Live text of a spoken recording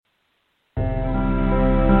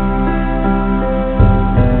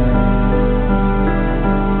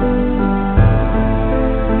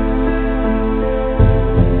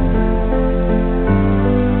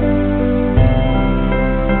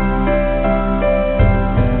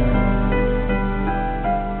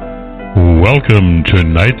Welcome to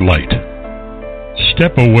Nightlight.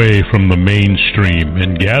 Step away from the mainstream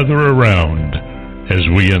and gather around as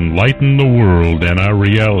we enlighten the world and our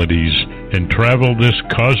realities and travel this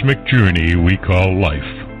cosmic journey we call life.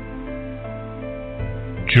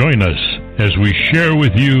 Join us as we share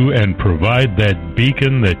with you and provide that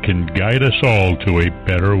beacon that can guide us all to a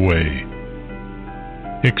better way.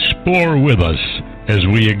 Explore with us as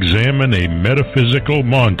we examine a metaphysical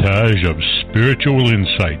montage of spiritual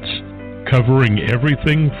insights, covering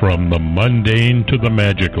everything from the mundane to the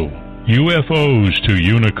magical, UFOs to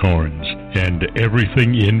unicorns, and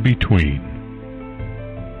everything in between.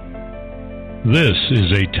 This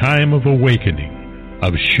is a time of awakening,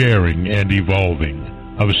 of sharing and evolving,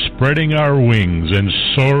 of spreading our wings and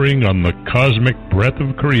soaring on the cosmic breath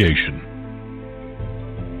of creation.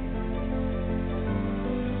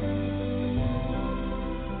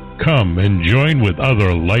 Come and join with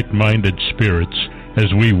other light-minded spirits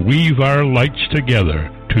as we weave our lights together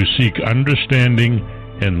to seek understanding,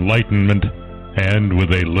 enlightenment, and,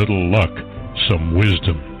 with a little luck, some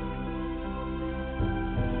wisdom.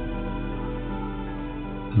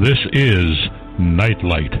 This is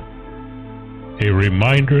Nightlight, a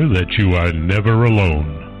reminder that you are never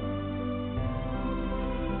alone.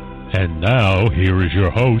 And now, here is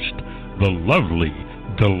your host, the lovely,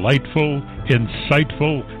 delightful,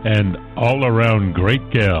 insightful, and all-around great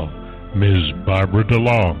gal, Ms. Barbara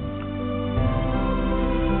DeLong.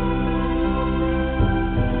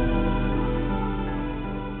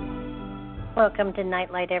 Welcome to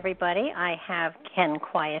Nightlight, everybody. I have Ken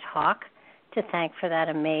Quiet Hawk to thank for that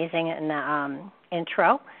amazing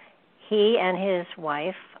intro. He and his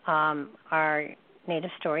wife are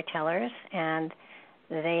native storytellers, and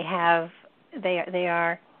they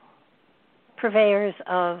are purveyors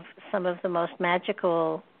of some of the most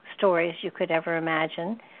magical stories you could ever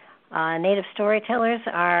imagine. Native storytellers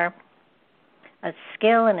are a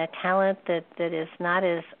skill and a talent that is not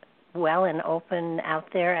as well and open out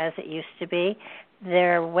there as it used to be.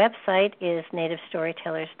 Their website is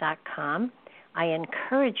nativestorytellers.com. I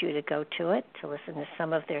encourage you to go to it, to listen to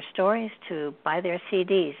some of their stories, to buy their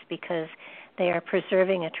CDs, because they are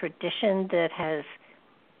preserving a tradition that has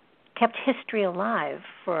kept history alive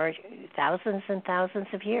for thousands and thousands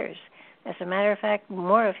of years. As a matter of fact,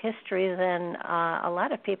 more of history than a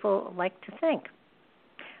lot of people like to think.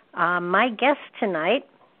 My guest tonight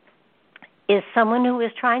is someone who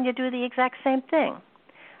is trying to do the exact same thing.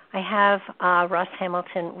 I have Ross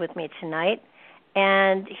Hamilton with me tonight,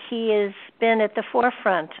 and he has been at the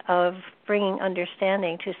forefront of bringing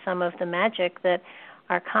understanding to some of the magic that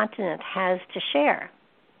our continent has to share.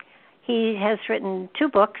 He has written 2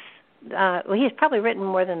 books. He's probably written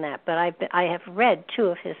more than that, but I have read 2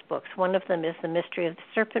 of his books. One of them is The Mystery of the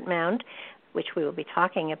Serpent Mound, which we will be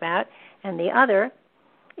talking about, and the other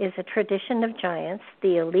is A Tradition of Giants,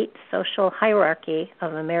 the Elite Social Hierarchy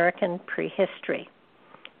of American Prehistory.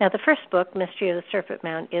 Now, the first book, Mystery of the Serpent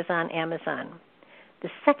Mound, is on Amazon. The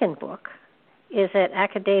second book is at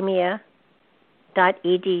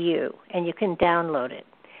academia.edu, and you can download it.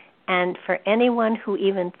 And for anyone who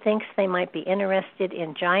even thinks they might be interested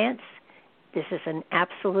in giants, this is an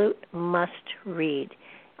absolute must-read.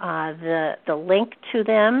 The link to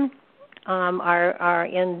them are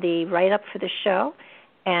in the write-up for the show,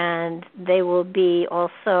 and they will be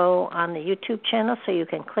also on the YouTube channel, so you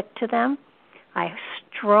can click to them. I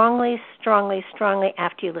strongly,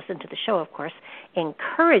 after you listen to the show, of course,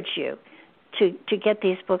 encourage you to get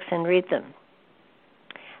these books and read them.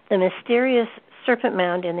 The Mysterious Serpent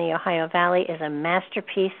Mound in the Ohio Valley is a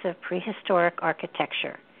masterpiece of prehistoric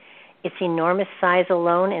architecture. Its enormous size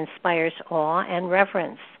alone inspires awe and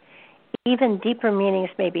reverence. Even deeper meanings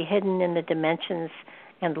may be hidden in the dimensions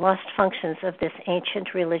and lost functions of this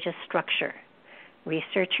ancient religious structure.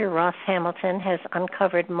 Researcher Ross Hamilton has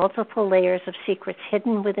uncovered multiple layers of secrets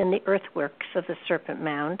hidden within the earthworks of the Serpent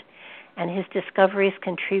Mound, and his discoveries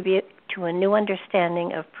contribute to a new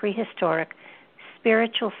understanding of prehistoric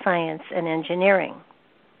spiritual science and engineering.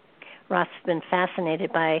 Ross has been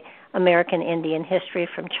fascinated by American Indian history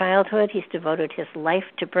from childhood. He's devoted his life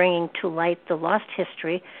to bringing to light the lost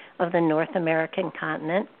history of the North American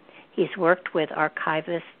continent. He's worked with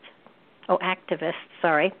activist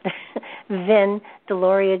Vin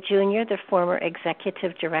Deloria Jr., the former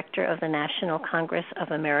executive director of the National Congress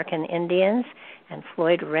of American Indians, and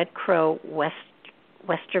Floyd Red Crow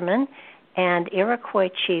Westerman, and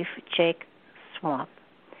Iroquois chief Jake Swamp.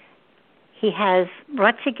 He has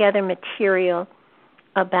brought together material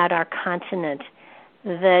about our continent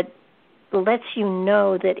that lets you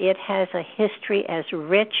know that it has a history as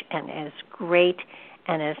rich and as great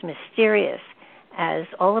and as mysterious as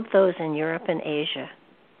all of those in Europe and Asia.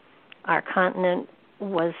 our continent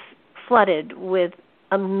was flooded with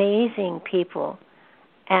amazing people,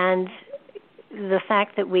 and the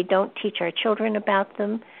fact that we don't teach our children about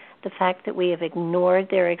them, the fact that we have ignored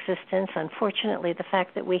their existence, unfortunately, the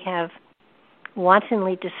fact that we have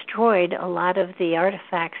wantonly destroyed a lot of the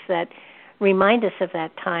artifacts that remind us of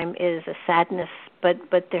that time is a sadness, but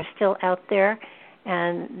they're still out there,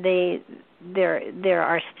 and there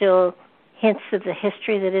are still hints of the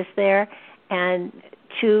history that is there, and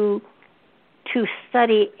to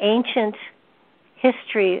study ancient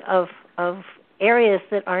history of areas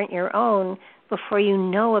that aren't your own before you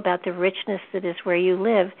know about the richness that is where you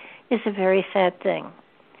live is a very sad thing.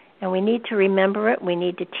 And we need to remember it. We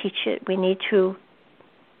need to teach it. We need to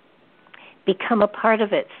become a part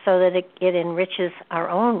of it so that it enriches our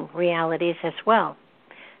own realities as well.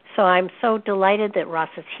 So I'm so delighted that Ross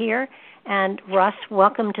is here. And Ross,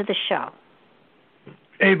 welcome to the show.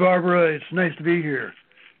 Hey, Barbara. It's nice to be here.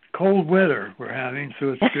 Cold weather we're having,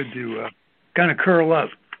 so it's good to kind of curl up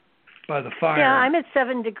by the fire. Yeah, I'm at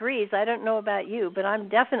 7 degrees. I don't know about you, but I'm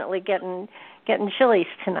definitely getting chillies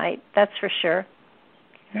tonight. That's for sure.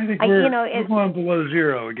 I think we're going below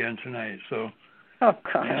zero again tonight. So. Oh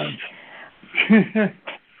gosh. That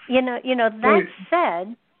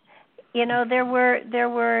said, there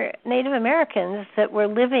were Native Americans that were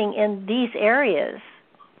living in these areas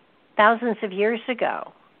thousands of years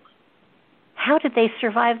ago. How did they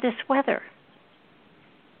survive this weather?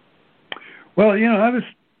 Well, I was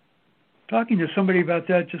talking to somebody about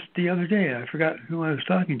that just the other day. I forgot who I was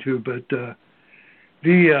talking to, but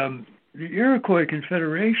the Iroquois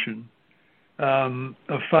Confederation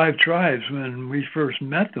of 5 tribes, when we first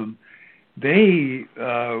met them, they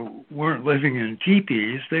weren't living in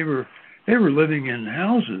teepees. They were living in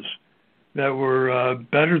houses that were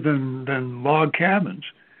better than log cabins.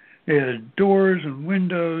 They had doors and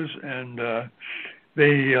windows, and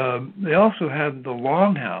they also had the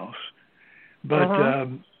longhouse. But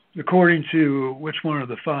according to which one of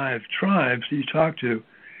the 5 tribes that you talked to,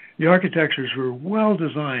 the architectures were well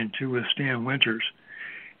designed to withstand winters.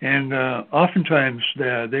 And oftentimes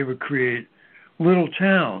they would create little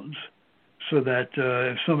towns so that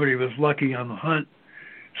if somebody was lucky on the hunt,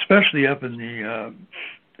 especially up in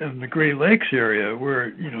the Great Lakes area where,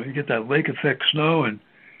 you get that lake effect snow and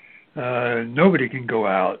nobody can go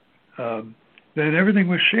out, then everything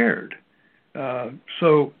was shared.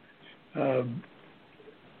 So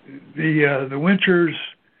the winters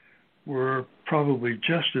were probably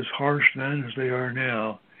just as harsh then as they are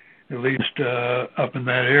now, at least up in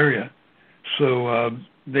that area. So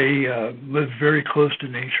they lived very close to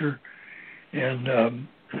nature, and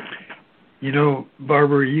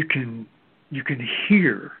Barbara, you can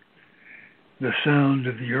hear the sound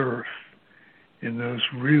of the earth in those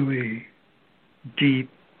really deep,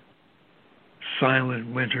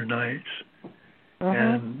 silent winter nights.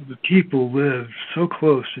 And the people lived so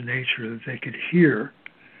close to nature that they could hear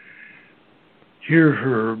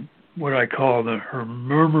her, what I call her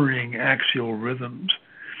murmuring axial rhythms.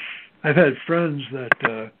 I've had friends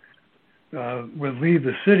that would leave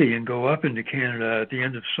the city and go up into Canada at the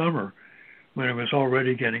end of summer when it was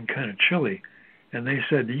already getting kind of chilly. And they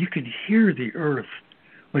said that you could hear the earth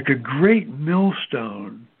like a great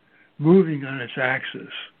millstone moving on its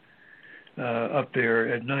axis up there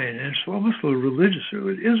at night. And it's almost it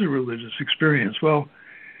is a religious experience. Well,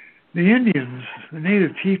 the Indians, the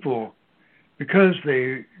native people, because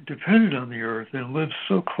they depended on the earth and lived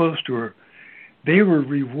so close to her, they were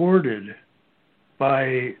rewarded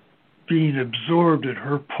by being absorbed in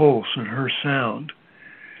her pulse and her sound.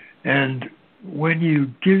 And when you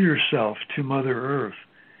give yourself to Mother Earth,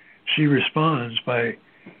 she responds by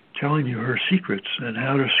telling you her secrets and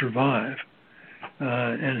how to survive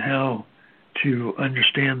and how to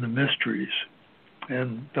understand the mysteries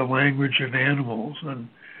and the language of animals and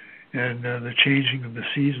the changing of the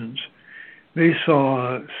seasons. They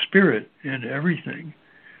saw spirit in everything.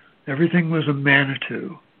 Everything was a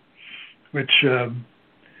Manitou, which,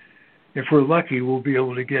 if we're lucky, we'll be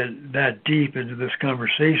able to get that deep into this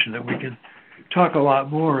conversation that we can talk a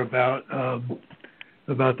lot more about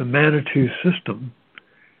the Manitou system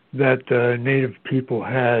that Native people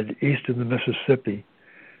had east of the Mississippi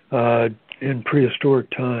in prehistoric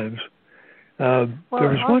times.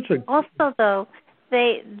 Also, though,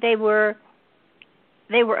 they were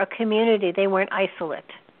a community. They weren't isolate,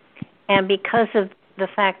 and because of the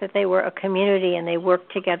fact that they were a community and they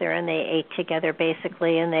worked together and they ate together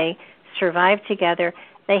basically and they survived together,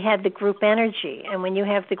 they had the group energy. And when you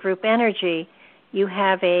have the group energy, you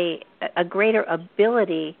have a greater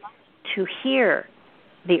ability to hear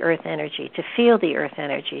the earth energy, to feel the earth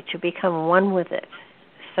energy, to become one with it,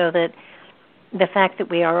 so that the fact that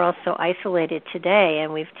we are all so isolated today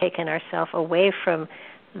and we've taken ourselves away from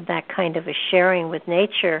that kind of a sharing with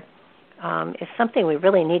nature is something we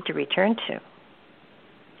really need to return to.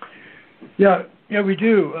 Yeah, we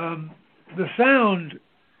do. The sound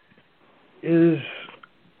is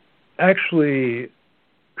actually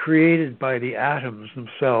created by the atoms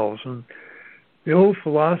themselves. And the old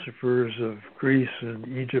philosophers of Greece and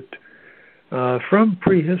Egypt, from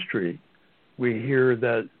prehistory, we hear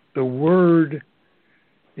that the word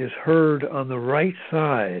is heard on the right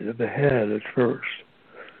side of the head at first.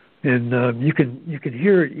 And you can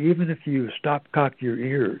hear it even if you cock your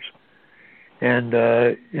ears. And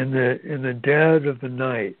in the dead of the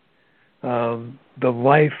night, the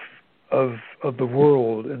life of the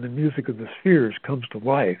world and the music of the spheres comes to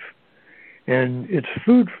life, and it's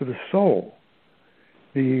food for the soul.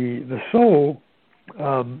 The soul.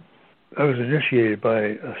 I was initiated by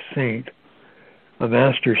a saint, a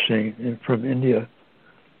master saint from India,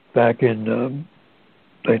 back in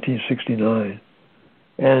 1969,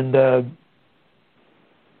 and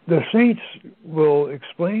the saints will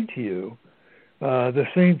explain to you the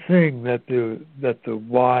same thing that the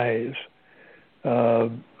wise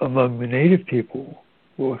among the native people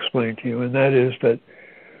will explain to you, and that is that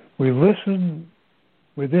we listen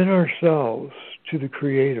within ourselves to the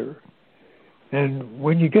Creator. And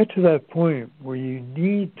when you get to that point where you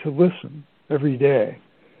need to listen every day,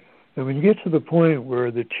 and when you get to the point where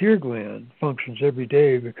the tear gland functions every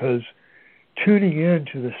day because tuning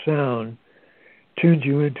into the sound tunes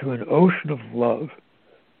you into an ocean of love,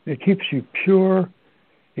 it keeps you pure,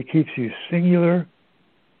 it keeps you singular,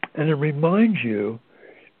 and it reminds you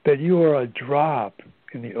that you are a drop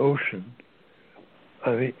in the ocean,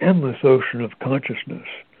 the endless ocean of consciousness.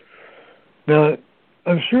 Now,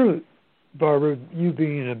 I'm sure, Barbara, you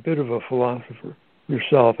being a bit of a philosopher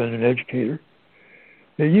yourself and an educator,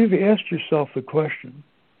 that you've asked yourself the question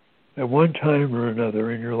at one time or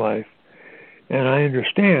another in your life, and I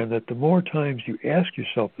understand that the more times you ask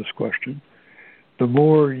yourself this question, the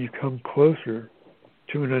more you come closer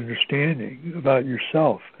to an understanding about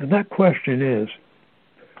yourself. And that question is,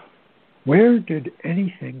 where did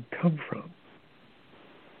anything come from?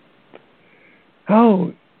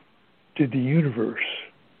 How did the universe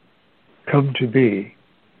come to be?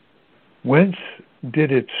 Whence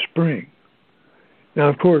did it spring? Now,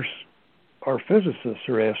 of course, our physicists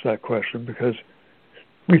are asked that question because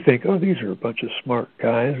we think, oh, these are a bunch of smart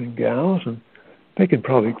guys and gals, and they can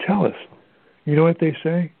probably tell us. You know what they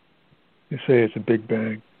say? They say it's a Big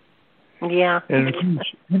Bang. Yeah. And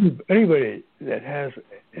anybody that has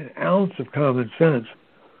an ounce of common sense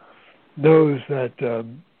knows that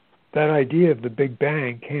that idea of the Big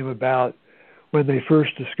Bang came about when they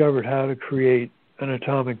first discovered how to create an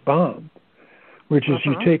atomic bomb, which is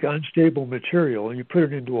you take unstable material and you put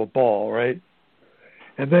it into a ball, right?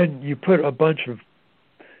 And then you put a bunch of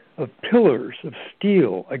pillars of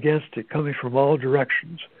steel against it coming from all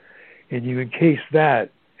directions, and you encase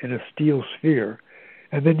that in a steel sphere,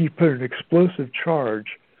 and then you put an explosive charge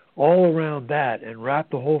all around that and wrap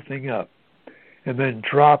the whole thing up, and then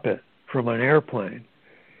drop it from an airplane.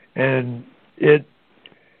 And it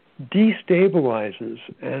destabilizes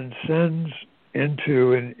and sends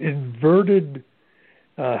into an inverted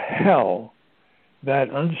hell that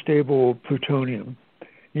unstable plutonium.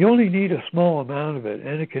 You only need a small amount of it,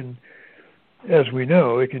 and it can, as we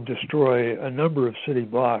know, it can destroy a number of city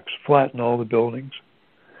blocks, flatten all the buildings.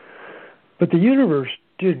 But the universe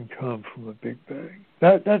didn't come from a Big Bang.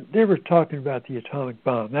 That they were talking about the atomic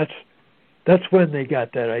bomb. That's when they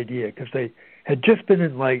got that idea, because they had just been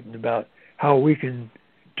enlightened about how we can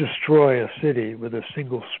destroy a city with a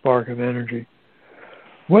single spark of energy.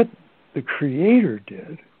 What the Creator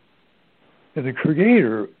did, and the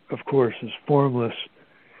Creator, of course, is formless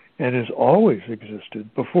and has always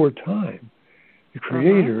existed before time. The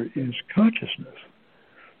Creator is consciousness.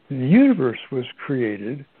 And the universe was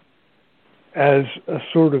created as a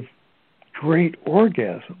sort of great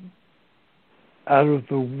orgasm out of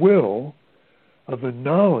the will of the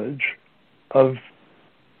knowledge of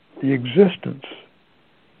the existence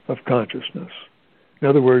of consciousness. In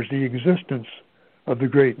other words, the existence of the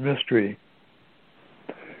great mystery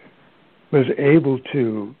was able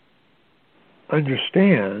to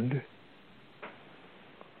understand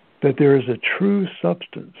that there is a true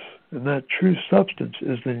substance, and that true substance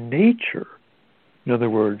is the nature, in other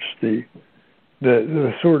words, the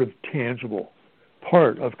sort of tangible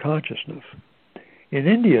part of consciousness. In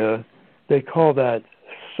India, they call that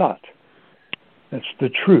Sat. That's the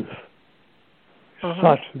truth.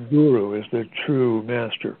 Sat Guru is the true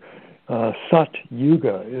master. Sat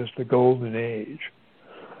Yuga is the golden age.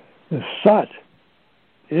 The Sat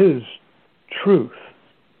is truth.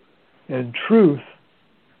 And truth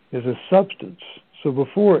is a substance. So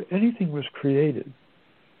before anything was created,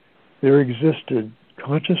 there existed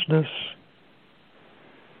consciousness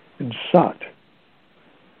and sat.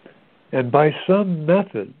 And by some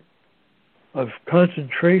method of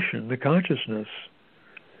concentration, the consciousness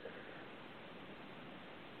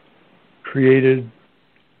created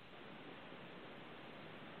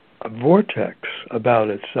a vortex about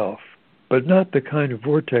itself, but not the kind of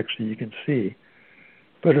vortex that you can see,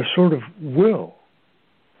 but a sort of will.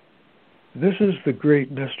 This is the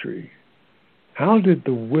great mystery. How did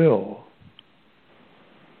the will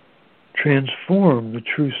transform the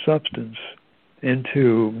true substance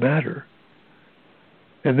into matter?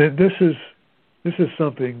 And then this is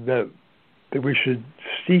something that we should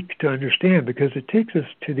seek to understand, because it takes us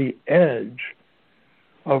to the edge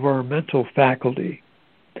of our mental faculty.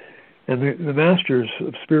 And the masters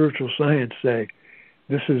of spiritual science say,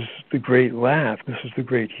 this is the great laugh, this is the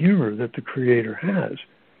great humor that the Creator has.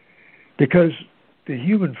 Because the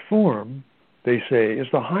human form, they say, is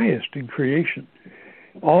the highest in creation.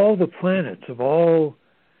 All the planets of all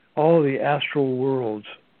the astral worlds,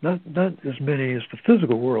 not as many as the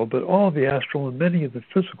physical world, but all the astral and many of the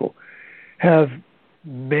physical, have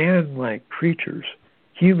man-like creatures,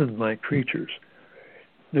 human-like creatures.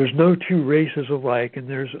 There's no two races alike, and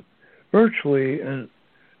there's virtually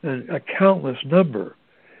a countless number,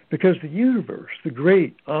 because the universe, the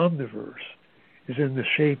great omniverse, is in the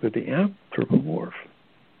shape of the anthropomorph.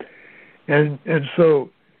 And so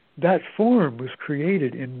that form was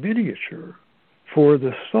created in miniature for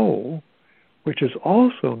the soul, which is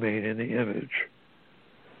also made in the image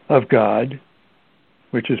of God,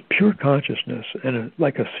 which is pure consciousness and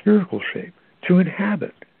like a spherical shape, to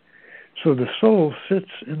inhabit. So the soul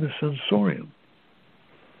sits in the sensorium,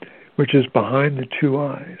 which is behind the two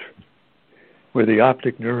eyes, where the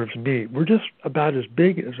optic nerves meet. We're just about as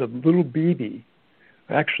big as a little BB,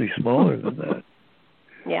 actually smaller than that.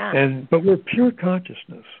 Yeah. But we're pure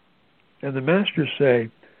consciousness. And the masters say,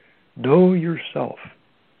 know yourself.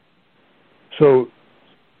 So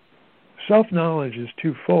self-knowledge is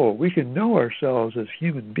twofold. We can know ourselves as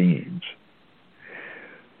human beings,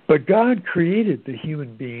 but God created the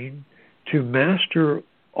human being to master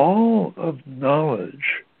all of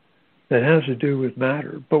knowledge that has to do with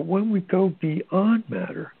matter. But when we go beyond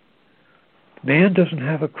matter, man doesn't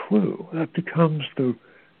have a clue. That becomes the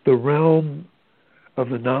realm of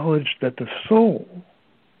the knowledge that the soul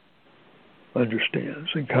understands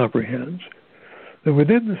and comprehends. And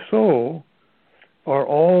within the soul are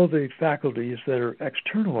all the faculties that are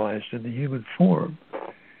externalized in the human form.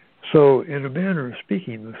 So, in a manner of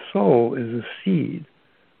speaking, the soul is a seed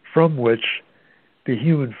from which the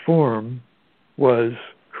human form was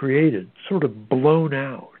created, sort of blown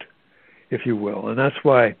out, if you will. And that's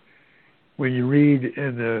why when you read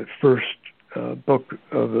in the first book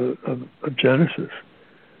of Genesis,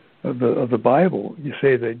 of the Bible, you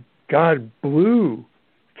say that God blew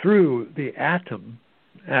through the atom,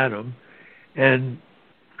 and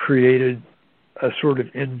created a sort of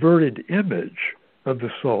inverted image of the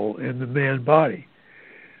soul in the man body.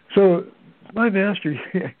 So my master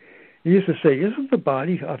he used to say, isn't the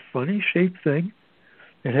body a funny shaped thing?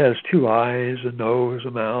 It has two eyes, a nose,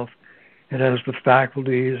 a mouth. It has the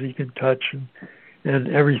faculties you can touch and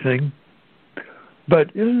everything. But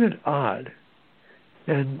isn't it odd?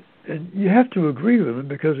 And you have to agree with him,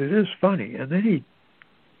 because it is funny. And then he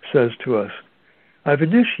says to us, I've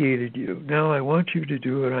initiated you. Now I want you to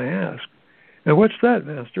do what I ask. And what's that,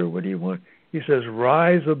 Master? What do you want? He says,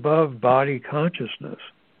 rise above body consciousness.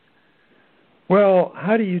 Well,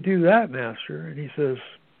 how do you do that, Master? And he says,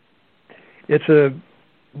 it's a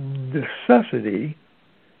necessity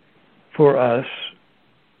for us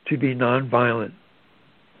to be nonviolent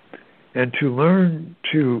and to learn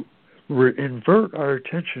to invert our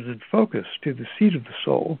attention and focus to the seat of the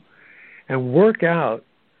soul and work out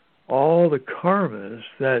all the karmas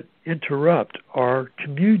that interrupt our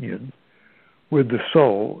communion with the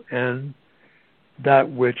soul and that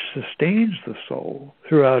which sustains the soul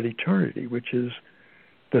throughout eternity, which is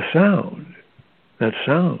the sound. That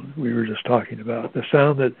sound we were just talking about, the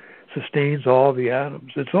sound that sustains all the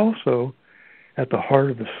atoms. It's also at the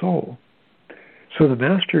heart of the soul. So the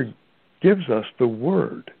Master gives us the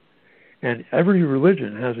word, and every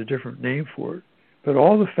religion has a different name for it, but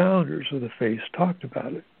all the founders of the faith talked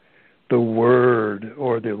about it. The word,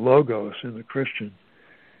 or the logos in the Christian.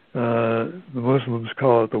 The Muslims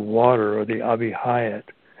call it the water, or the Abihayat.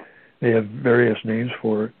 They have various names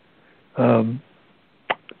for it.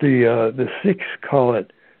 The Sikhs call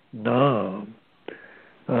it Nam.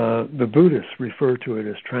 The Buddhists refer to it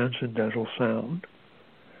as transcendental sound.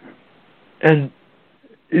 And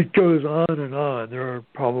it goes on and on. There are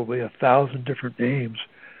probably 1,000 different names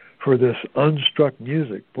for this unstruck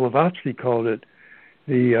music. Blavatsky called it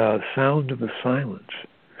the sound of the silence.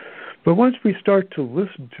 But once we start to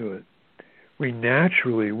listen to it, we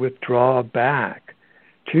naturally withdraw back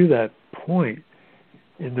to that point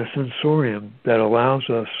in the sensorium that allows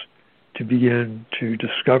us to begin to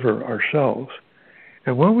discover ourselves.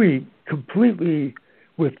 And when we completely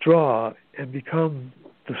withdraw and become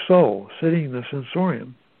the soul sitting in the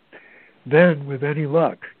sensorium, then with any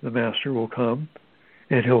luck, the master will come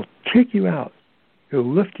and he'll kick you out. He'll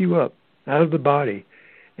lift you up out of the body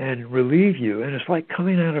and relieve you. And it's like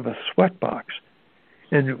coming out of a sweat box.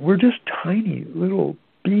 And we're just tiny little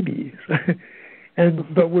BBs.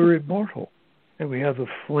 But we're immortal. And we have the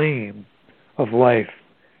flame of life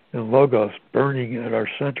and Logos burning at our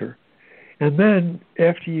center. And then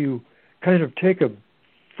after you kind of take a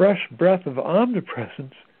fresh breath of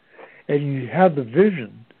omnipresence and you have the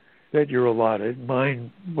vision that you're allotted,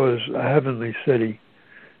 mine was a heavenly city,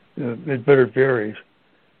 but it varies,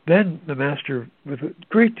 then the Master, with a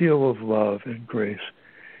great deal of love and grace,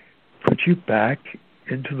 puts you back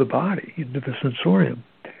into the body, into the sensorium.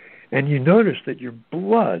 And you notice that your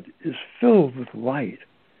blood is filled with light.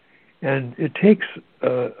 And it takes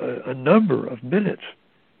a number of minutes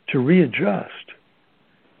to readjust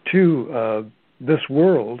to this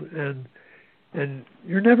world. And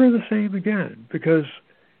you're never the same again, because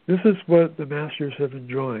this is what the Masters have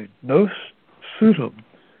enjoined. Nos sutum.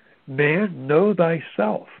 Man, know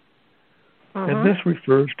thyself. And this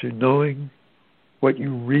refers to knowing what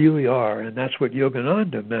you really are. And that's what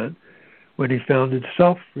Yogananda meant when he founded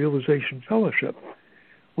Self-Realization Fellowship.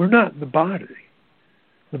 We're not in the body.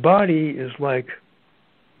 The body is like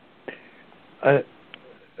an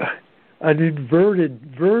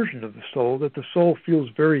inverted version of the soul that the soul feels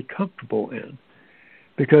very comfortable in,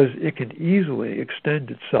 because it can easily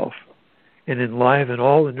extend itself and enliven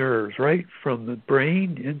all the nerves, right from the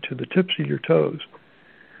brain into the tips of your toes.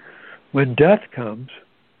 When death comes,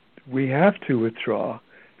 we have to withdraw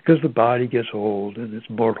because the body gets old and it's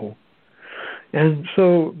mortal. And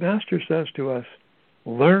so Master says to us,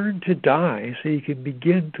 learn to die so you can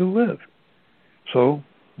begin to live. So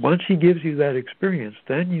once he gives you that experience,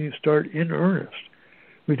 then you start in earnest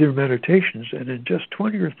with your meditations, and in just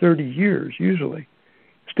 20 or 30 years, usually,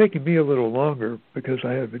 it's taken me a little longer because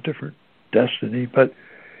I have a different destiny, but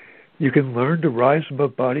you can learn to rise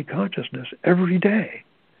above body consciousness every day,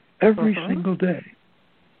 every single day.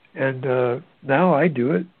 And now I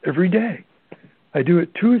do it every day. I do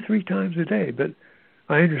it 2 or 3 times a day, but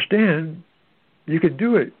I understand you can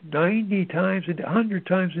do it 90 times, 100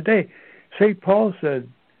 times a day. St. Paul said,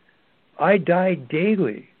 I die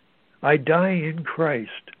daily. I die in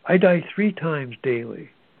Christ. I die 3 times daily.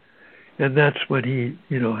 And that's when he,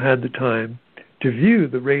 had the time to view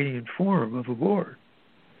the radiant form of the Lord.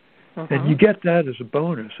 And you get that as a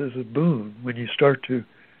bonus, as a boon, when you start to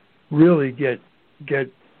really get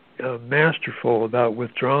masterful about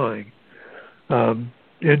withdrawing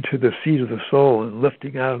into the seat of the soul and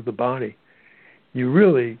lifting out of the body. You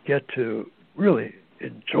really get to really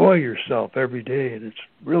enjoy yourself every day, and it's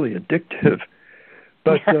really addictive.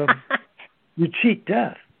 But you cheat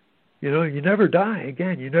death. You never die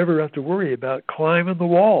again. You never have to worry about climbing the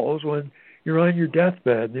walls when you're on your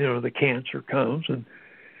deathbed. The cancer comes and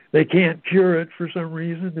they can't cure it for some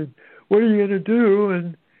reason. And what are you going to do?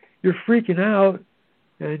 And you're freaking out,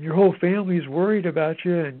 and your whole family's worried about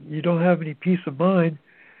you, and you don't have any peace of mind.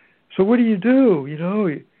 So what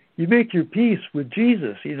do? You make your peace with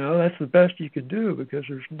Jesus. That's the best you can do, because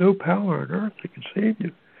there's no power on earth that can save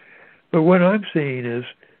you. But what I'm saying is,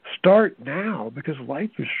 start now, because life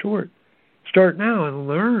is short. Start now and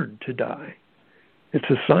learn to die. It's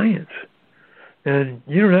a science. And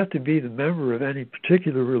you don't have to be the member of any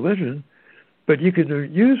particular religion, but you can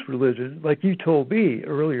use religion, like you told me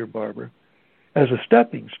earlier, Barbara, as a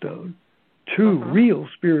stepping stone to real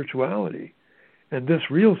spirituality. And this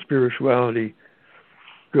real spirituality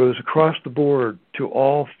goes across the board to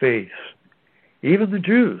all faiths. Even the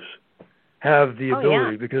Jews have the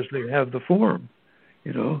ability because they have the form,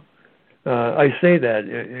 I say that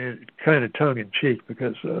in kind of tongue-in-cheek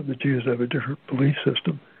because the Jews have a different belief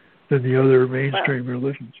system than the other mainstream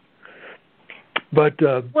religions. But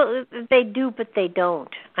they do, but they don't.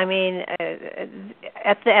 I mean,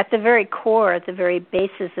 at the very core, at the very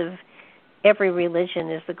basis of every religion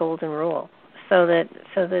is the golden rule. So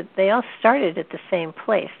that they all started at the same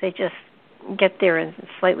place. They just get there in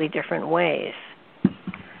slightly different ways.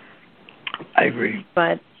 I agree.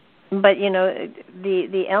 But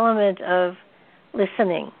the element of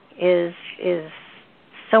listening is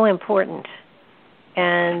so important,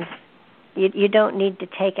 and You don't need to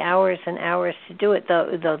take hours and hours to do it,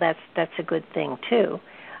 though that's a good thing too.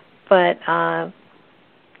 But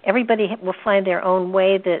everybody will find their own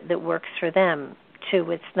way that works for them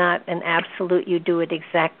too. It's not an absolute you do it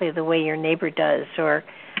exactly the way your neighbor does or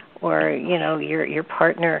your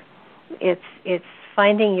partner. It's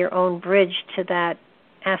finding your own bridge to that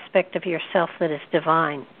aspect of yourself that is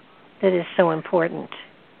divine, that is so important.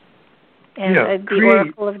 And the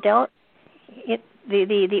Oracle of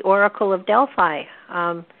the Oracle of Delphi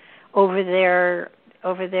over their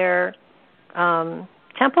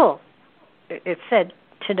temple, it said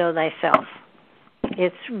to know thyself.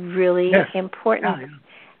 It's really important. Yeah.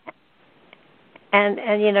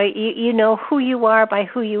 And you know who you are by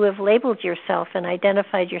who you have labeled yourself and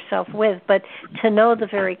identified yourself with, but to know the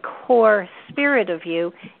very core spirit of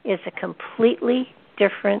you is a completely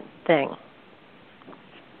different thing.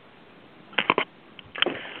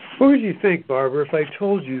 What would you think, Barbara, if I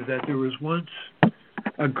told you that there was once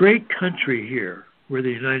a great country here where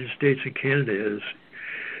the United States and Canada is,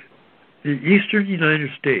 the eastern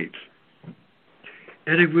United States,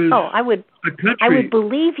 and it was a country... I would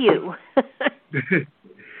believe you.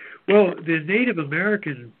 Well, the Native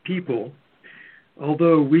American people,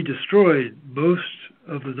 although we destroyed most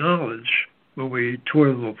of the knowledge when we tore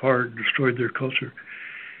them apart and destroyed their culture,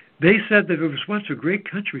 they said that there was once a great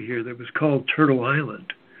country here that was called Turtle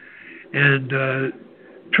Island. And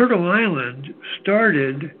Turtle Island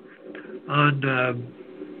started on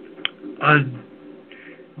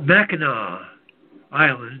Mackinac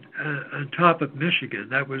Island on top of Michigan.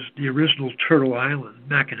 That was the original Turtle Island,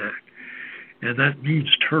 Mackinac, and that means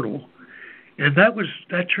turtle. And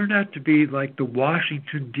that turned out to be like the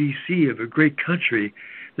Washington, D.C. of a great country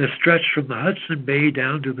that stretched from the Hudson Bay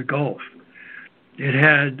down to the Gulf. It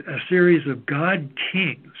had a series of god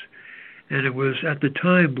kings, and it was at the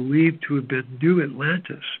time believed to have been New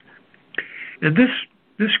Atlantis. And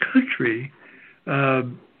this country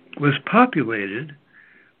was populated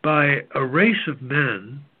by a race of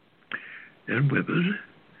men and women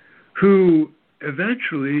who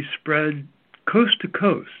eventually spread coast to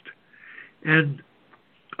coast. And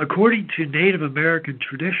according to Native American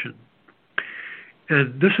tradition,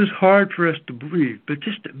 and this is hard for us to believe, but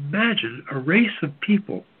just imagine a race of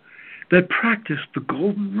people that practiced the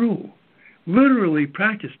Golden Rule, literally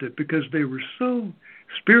practiced it because they were so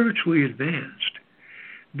spiritually advanced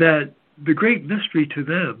that the great mystery to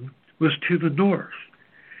them was to the north.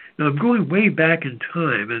 Now, I'm going way back in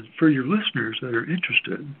time, and for your listeners that are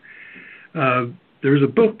interested, there's a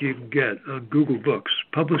book you can get on Google Books,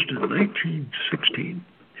 published in 1916,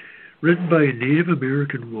 written by a Native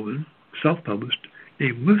American woman, self-published,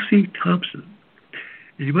 named Lucy Thompson.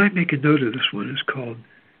 And you might make a note of this one. It's called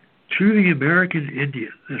To the American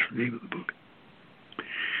Indian. That's the name of the book.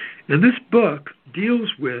 And this book deals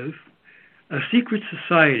with a secret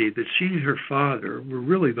society that she and her father were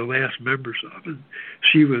really the last members of, and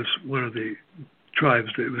she was one of the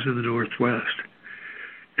tribes that was in the Northwest.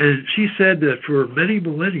 And she said that for many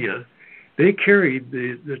millennia, they carried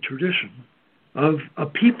the tradition of a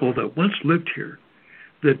people that once lived here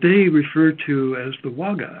that they referred to as the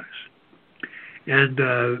Wagas. And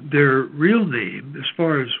their real name, as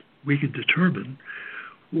far as we can determine,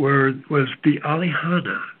 was the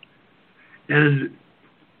Alihana. And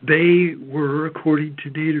they were, according to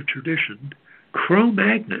Native tradition,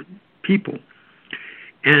 Cro-Magnon people.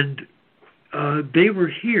 And they were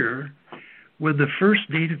here when the first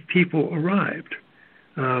Native people arrived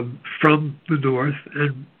from the north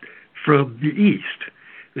and from the east,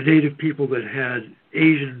 the Native people that had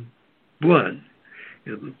Asian blood.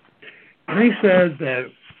 And they said that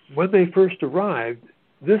when they first arrived,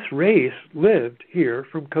 this race lived here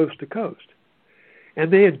from coast to coast.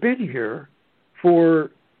 And they had been here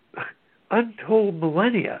for untold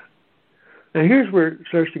millennia. Now here's where it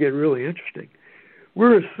starts to get really interesting.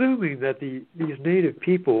 We're assuming that these Native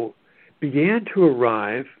people began to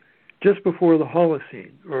arrive just before the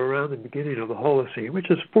Holocene, or around the beginning of the Holocene, which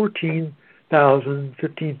is 14,000,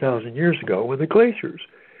 15,000 years ago when the glaciers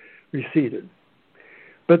receded.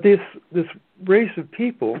 But this race of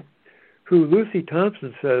people, who Lucy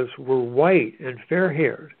Thompson says were white and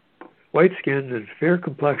fair-haired, white-skinned and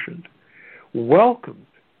fair-complexioned, welcomed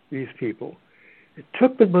these people,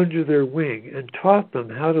 took them under their wing and taught them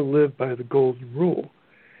how to live by the Golden Rule,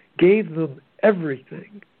 gave them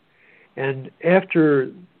everything. And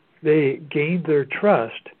after they gained their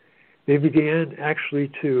trust, they began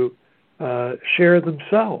actually to share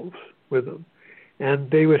themselves with them.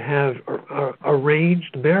 And they would have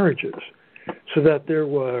arranged marriages so that there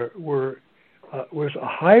was a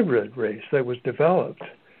hybrid race that was developed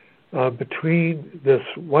between this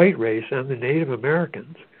white race and the Native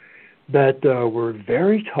Americans that were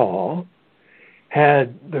very tall,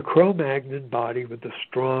 had the Cro-Magnon body with the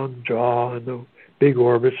strong jaw and the big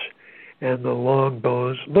orbits and the long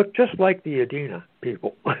bones, looked just like the Adena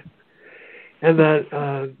people. And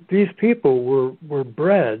that these people were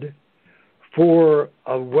bred for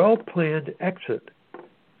a well-planned exit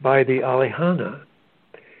by the Alihana.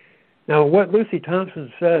 Now, what Lucy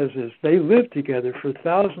Thompson says is they lived together for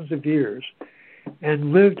thousands of years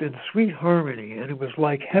and lived in sweet harmony, and it was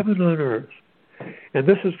like heaven on earth. And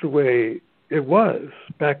this is the way it was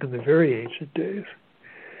back in the very ancient days.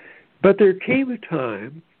 But there came a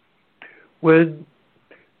time when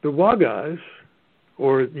the Wagas,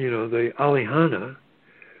 or, the Alihana,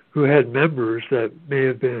 who had members that may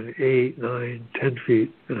have been 8, 9, 10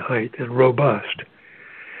 feet in height and robust,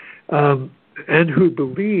 and who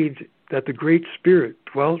believed that the Great Spirit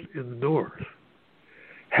dwelt in the north,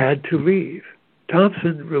 had to leave.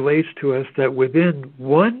 Thompson relates to us that within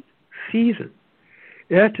one season,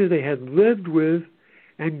 after they had lived with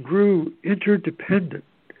and grew interdependent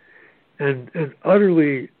and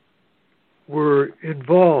utterly were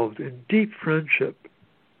involved in deep friendship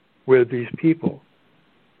with these people,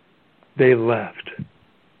 they left.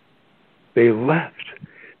 They left.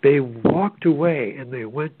 They walked away and they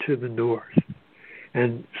went to the north.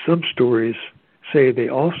 And some stories say they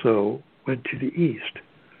also went to the east,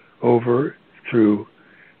 over through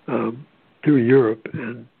Europe,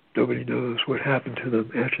 and nobody knows what happened to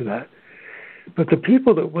them after that. But the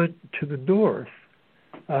people that went to the north,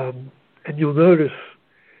 and you'll notice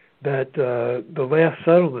that the last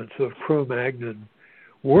settlements of Cro-Magnon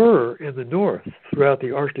were in the north throughout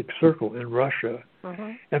the Arctic Circle in Russia.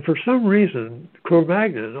 Uh-huh. And for some reason,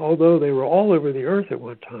 Cro-Magnon, although they were all over the earth at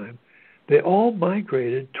one time, they all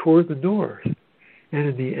migrated toward the north. And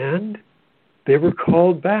in the end, they were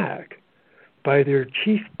called back by their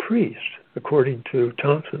chief priest, according to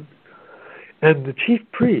Thompson. And the chief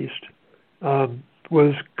priest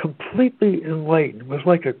was completely enlightened, was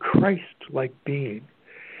like a Christ-like being,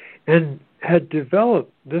 and had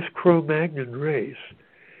developed this Cro-Magnon race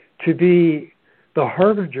to be the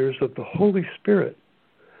harbingers of the Holy Spirit.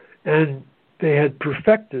 And they had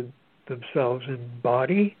perfected themselves in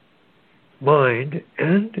body, mind,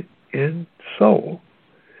 and in soul,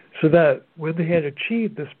 so that when they had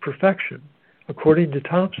achieved this perfection, according to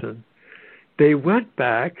Thompson, they went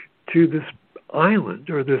back to this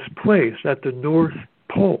island or this place at the North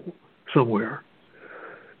Pole somewhere.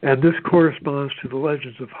 And this corresponds to the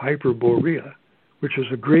legends of Hyperborea, which is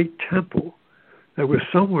a great temple that was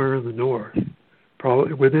somewhere in the north,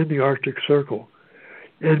 probably within the Arctic Circle.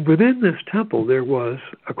 And within this temple there was,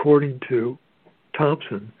 according to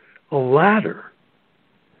Thompson, a ladder.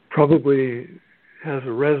 Probably has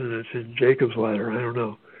a resonance in Jacob's ladder, I don't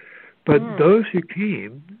know. But those who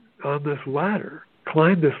came on this ladder,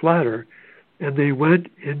 climbed this ladder, and they went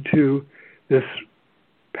into this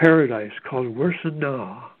paradise called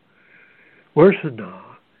Wursana.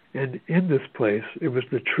 And in this place, it was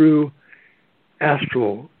the true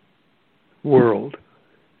astral world,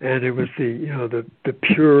 and it was the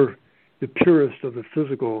purest of the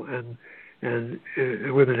physical, and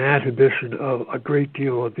with an adhibition of a great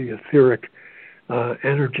deal of the etheric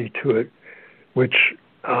energy to it, which,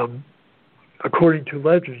 according to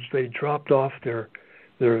legends, they dropped off the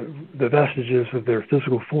vestiges of their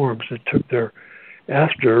physical forms and took their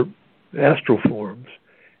astral forms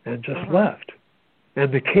and just left.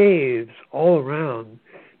 And the caves all around,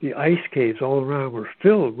 the ice caves all around, were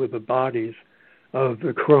filled with the bodies of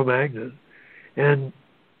the Cro-Magnon. And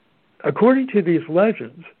according to these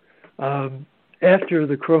legends, after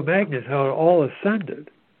the Cro-Magnons had all ascended,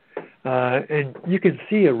 and you can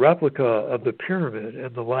see a replica of the pyramid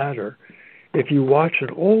and the ladder if you watch an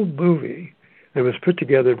old movie that was put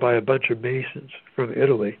together by a bunch of Masons from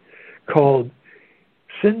Italy called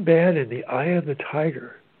Sinbad and the Eye of the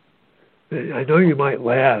Tiger. I know you might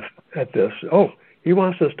laugh at this. Oh, he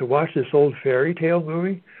wants us to watch this old fairy tale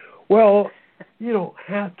movie? Well, you don't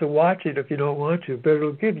have to watch it if you don't want to, but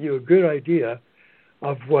it'll give you a good idea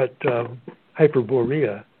of what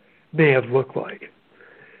Hyperborea may have looked like.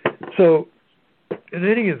 So, in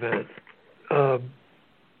any event,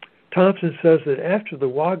 Thompson says that after the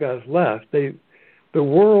Wagas left, the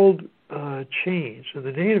world changed, and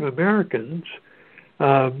the Native Americans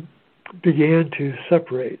began to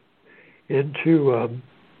separate into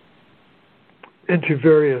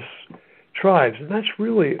various tribes, and that's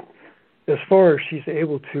really as far as she's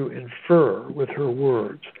able to infer with her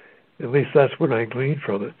words. At least that's what I gleaned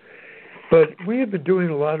from it. But we have been doing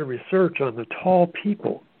a lot of research on the tall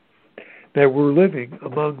people that were living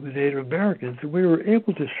among the Native Americans, and we were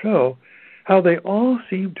able to show how they all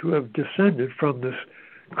seem to have descended from this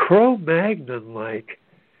Cro-Magnon-like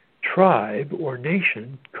tribe or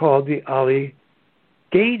nation called the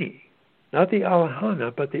Allegheny. Not the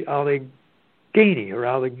Alahana, but the Allegheny or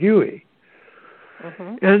Allegheny.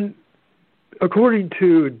 Mm-hmm. And according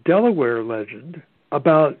to Delaware legend,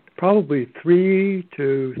 about probably 3,000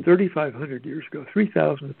 to 3,500 years ago,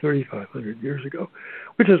 3,000 to 3,500 years ago,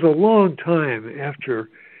 which is a long time after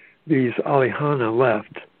these Alahana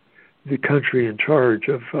left the country in charge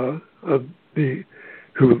of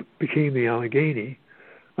who became the Allegheny,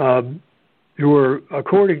 who were,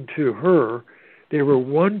 according to her, they were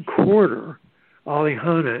 1/4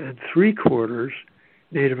 Alahana and 3/4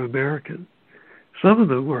 Native American. Some of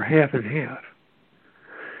them were half and half.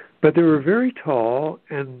 But they were very tall,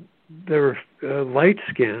 and they were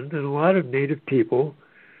light-skinned, and a lot of Native people,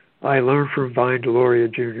 I learned from Vine Deloria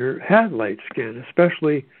Jr., had light skin,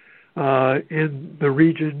 especially in the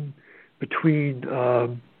region between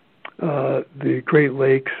the Great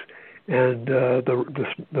Lakes and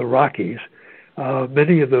the Rockies.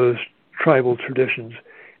 Many of those tribal traditions,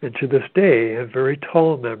 and to this day, have very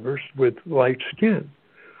tall members with light skin.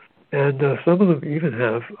 And some of them even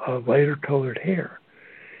have lighter-colored hair.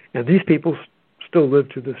 And these people still live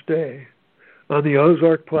to this day. On the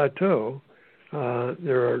Ozark Plateau,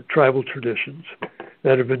 there are tribal traditions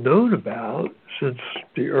that have been known about since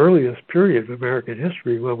the earliest period of American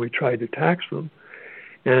history when we tried to tax them.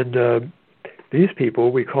 And these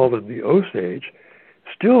people, we call them the Osage,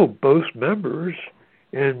 still boast members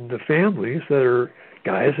in the families that are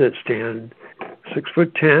guys that stand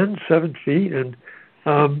 6'10", 7 feet, and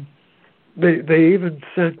they even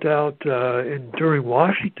sent out during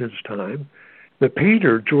Washington's time the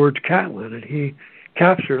painter George Catlin, and he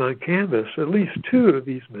captured on canvas at least 2 of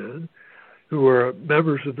these men who were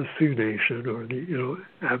members of the Sioux Nation, or the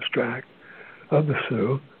abstract of the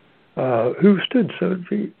Sioux, who stood 7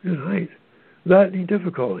 feet in height without any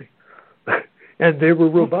difficulty, and they were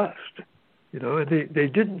robust, and they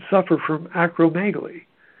didn't suffer from acromegaly.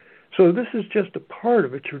 So this is just a part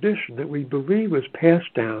of a tradition that we believe was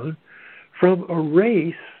passed down from a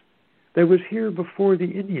race that was here before the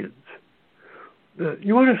Indians.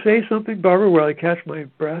 You want to say something, Barbara, while I catch my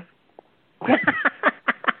breath?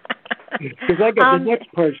 Because the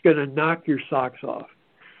next part's going to knock your socks off.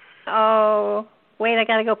 Oh, wait, I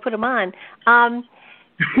got to go put them on. I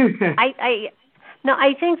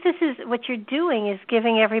think this is what you're doing is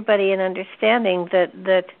giving everybody an understanding that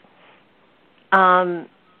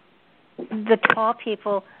the tall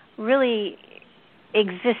people really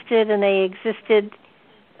existed, and they existed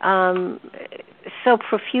so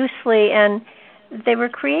profusely, and they were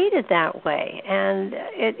created that way. And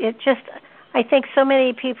it just, I think so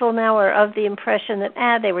many people now are of the impression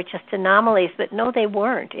that they were just anomalies, but no, they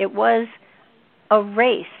weren't. It was a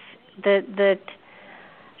race that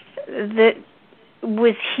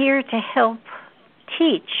was here to help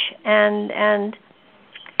teach, and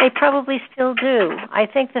they probably still do. I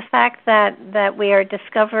think the fact that we are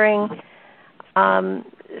discovering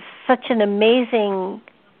such an amazing,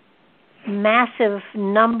 massive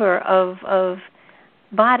number of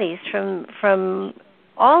bodies from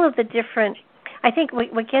all of the different. I think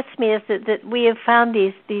what gets me is that we have found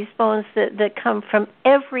these bones that come from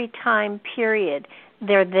every time period.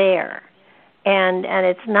 They're there, and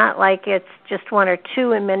it's not like it's just 1 or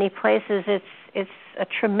 2 in many places. It's a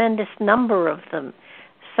tremendous number of them.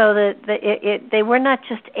 So that they were not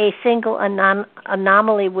just a single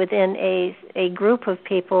anomaly within a group of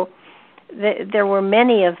people. There were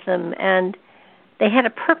many of them, and they had a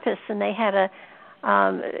purpose, and they had a,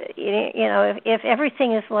 if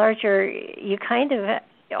everything is larger, you kind of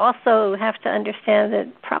also have to understand that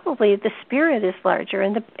probably the spirit is larger,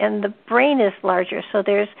 and the brain is larger. So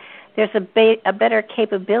there's a better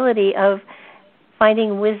capability of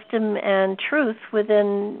finding wisdom and truth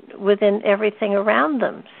within everything around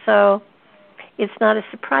them. So it's not a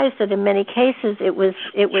surprise that in many cases it was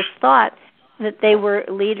thought that they were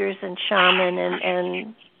leaders and shaman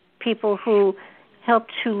and people who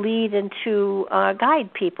helped to lead and to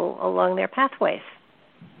guide people along their pathways.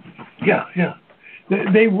 Yeah.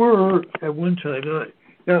 They were at one time.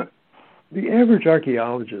 Now, the average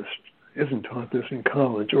archaeologist isn't taught this in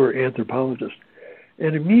college, or anthropologist.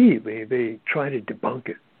 And immediately they try to debunk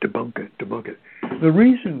it. The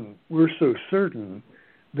reason we're so certain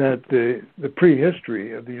that the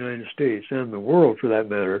prehistory of the United States, and the world for that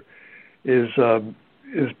matter, is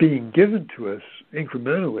being given to us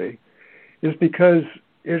incrementally is because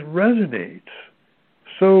it resonates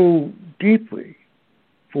so deeply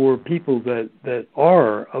for people that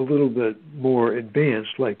are a little bit more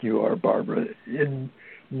advanced, like you are, Barbara, in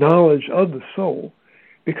knowledge of the soul,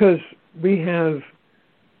 because we have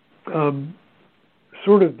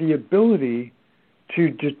sort of the ability to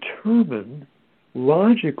determine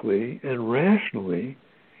logically and rationally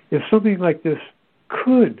if something like this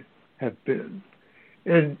could have been.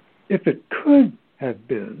 And if it could have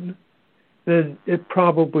been, then it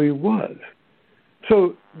probably was.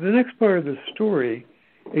 So the next part of the story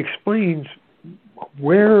explains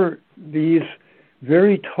where these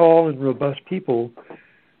very tall and robust people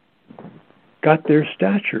got their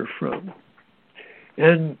stature from.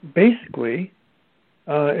 And basically,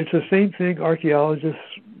 it's the same thing archaeologists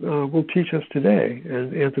will teach us today,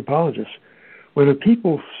 and anthropologists. When a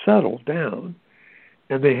people settle down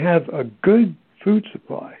and they have a good food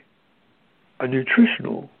supply, a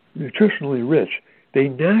nutritionally rich, they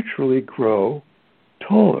naturally grow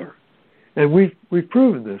taller. And we've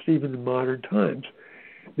proven this even in modern times.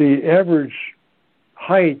 The average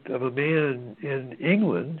height of a man in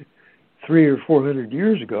England 300 or 400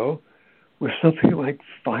 years ago was something like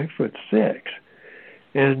 5'6",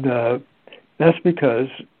 and that's because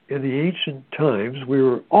in the ancient times we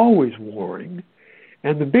were always warring,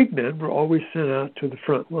 and the big men were always sent out to the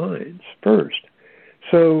front lines first.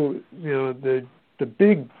 So the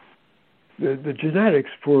genetics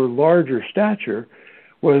for larger stature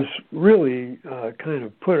was really kind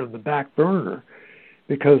of put on the back burner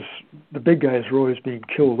because the big guys were always being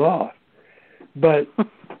killed off. But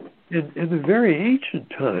in the very ancient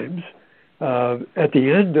times, at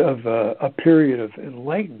the end of a period of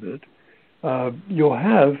enlightenment, you'll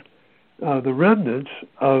have the remnants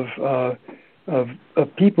of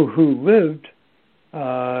people who lived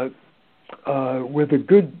with a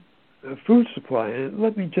good food supply. And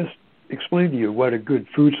let me just explain to you what a good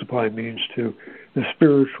food supply means to the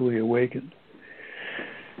spiritually awakened.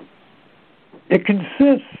 It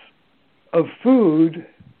consists of food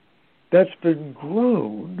that's been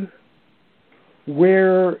grown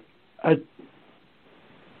where a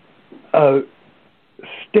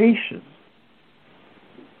station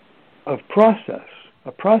of process,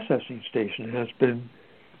 a processing station has been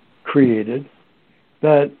created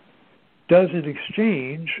that does an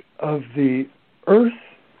exchange of the earth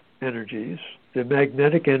energies, the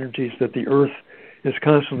magnetic energies that the earth is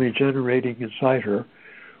constantly generating inside her,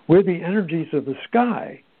 with the energies of the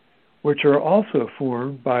sky, which are also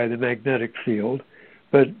formed by the magnetic field,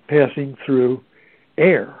 but passing through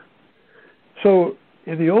air. So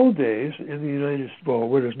in the old days, in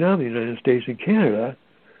what is now the United States and Canada,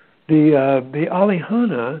 the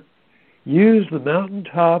Alihana used the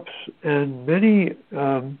mountaintops and many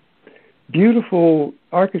beautiful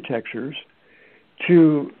architectures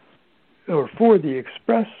for the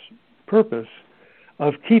express purpose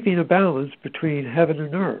of keeping a balance between heaven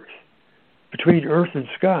and earth, between earth and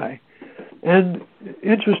sky. And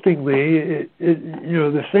interestingly,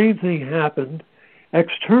 the same thing happened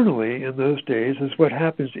externally in those days as what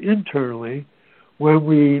happens internally when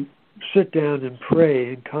we sit down and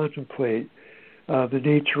pray and contemplate the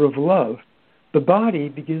nature of love. The body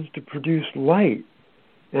begins to produce light,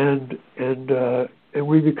 and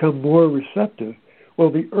we become more receptive. Well,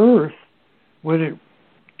 the earth, when it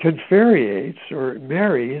conferiates or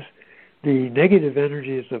marries the negative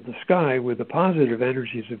energies of the sky with the positive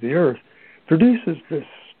energies of the earth, produces this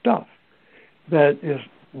stuff that is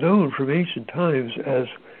known from ancient times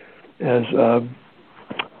as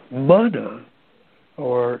mana,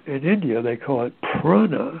 or in India they call it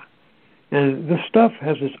prana. And this stuff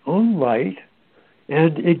has its own light,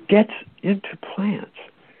 and it gets into plants.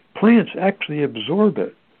 Plants actually absorb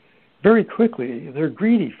it very quickly. They're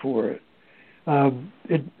greedy for it.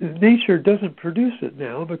 Nature doesn't produce it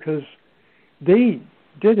now because they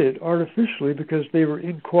did it artificially because they were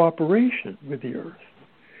in cooperation with the earth.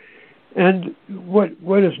 And what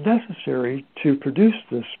is necessary to produce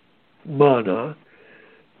this mana,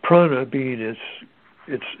 prana being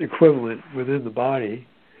its equivalent within the body,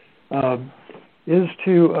 is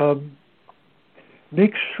to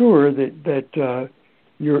make sure that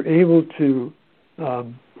you're able to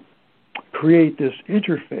create this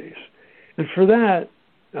interface. And for that,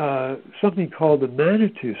 something called the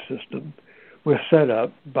Manitou system was set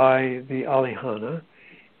up by the Alihana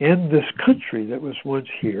in this country that was once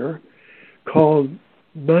here called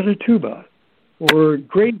Manitoba, or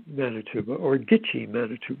Great Manitoba, or Gitche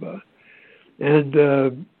Manitoba. And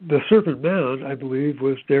the Serpent Mound, I believe,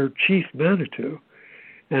 was their chief Manitou,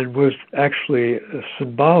 and was actually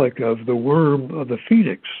symbolic of the worm of the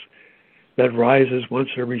phoenix that rises once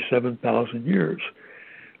every 7,000 years,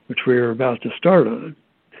 which we are about to start on.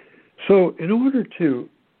 So in order to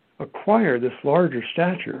acquire this larger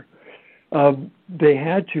stature, they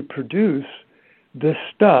had to produce this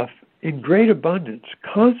stuff in great abundance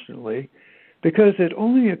constantly, because it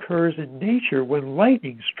only occurs in nature when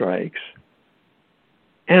lightning strikes.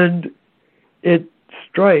 and it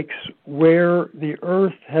strikes where the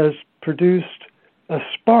Earth has produced a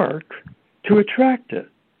spark to attract it.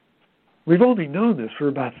 We've only known this for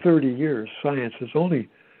about 30 years. Science has only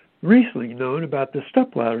recently known about the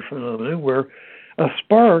stepladder phenomenon, where a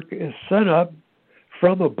spark is sent up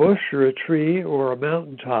from a bush or a tree or a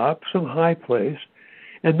mountaintop, some high place,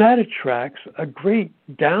 and that attracts a great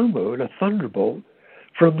download, a thunderbolt,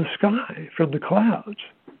 from the sky, from the clouds.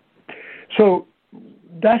 So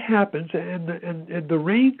that happens, and the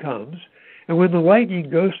rain comes, and when the lightning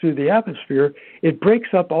goes through the atmosphere, it breaks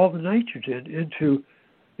up all the nitrogen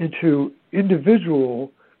into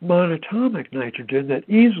individual monatomic nitrogen that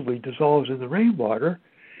easily dissolves in the rainwater,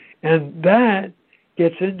 and that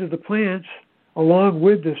gets into the plants along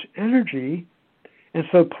with this energy, and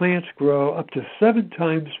so plants grow up to 7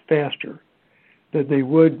 times faster than they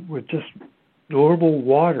would with just normal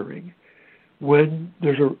watering when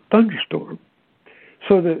there's a thunderstorm.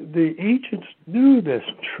 So the ancients knew this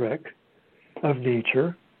trick of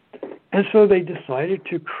nature, and so they decided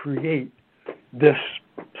to create this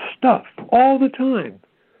stuff all the time.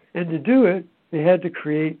 And to do it, they had to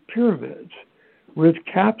create pyramids with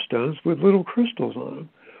capstones with little crystals on them,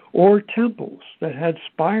 or temples that had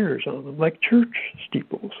spires on them, like church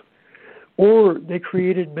steeples. Or they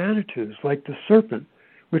created manitous, like the serpent,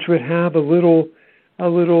 which would have a little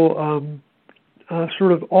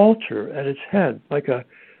sort of altar at its head, like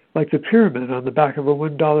the pyramid on the back of a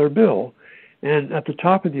 $1 bill, and at the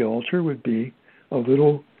top of the altar would be a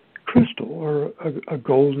little crystal or a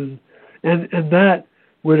golden, and that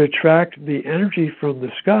would attract the energy from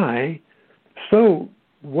the sky so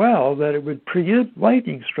well that it would preempt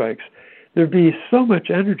lightning strikes. There'd be so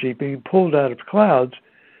much energy being pulled out of clouds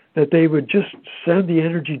that they would just send the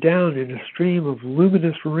energy down in a stream of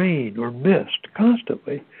luminous rain or mist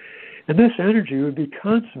constantly. And this energy would be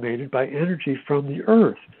consummated by energy from the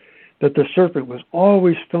earth that the serpent was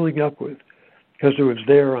always filling up with, because it was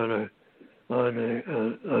there on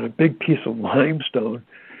a big piece of limestone,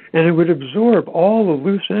 and it would absorb all the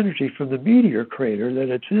loose energy from the meteor crater that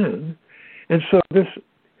it's in. And so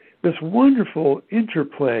this wonderful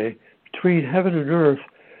interplay between heaven and earth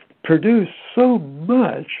produced so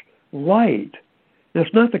much light. And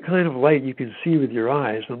it's not the kind of light you can see with your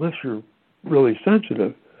eyes unless you're really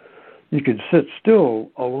sensitive. You can sit still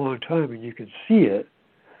a long time and you can see it.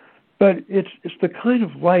 But it's the kind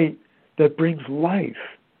of light that brings life.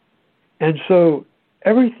 And so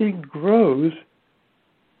everything grows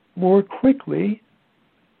more quickly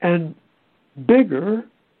and bigger,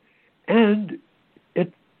 and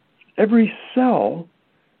every cell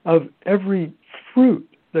of every fruit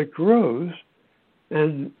that grows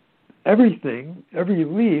and everything, every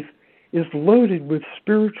leaf, is loaded with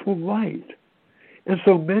spiritual light. And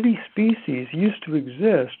so many species used to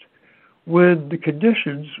exist when the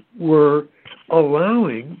conditions were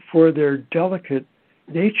allowing for their delicate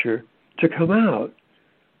nature to come out.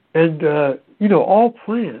 And, all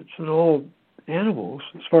plants and all animals,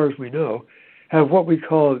 as far as we know, have what we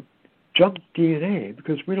call junk DNA,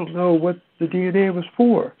 because we don't know what the DNA was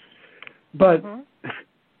for. But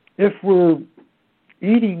if we're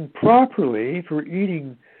eating properly, if we're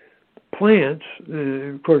eating plants,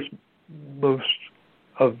 of course, most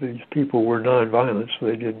of these people were nonviolent, so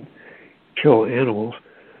they didn't kill animals.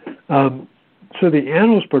 So the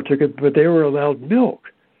animals partook, but they were allowed milk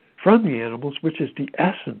from the animals, which is the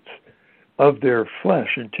essence of their flesh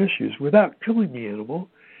and tissues, without killing the animal.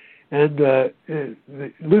 And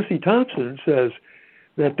Lucy Thompson says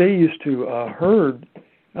that they used to herd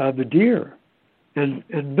the deer and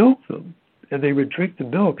milk them, and they would drink the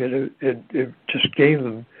milk, and it just gave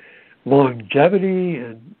them longevity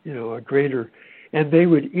and a greater. And they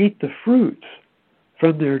would eat the fruits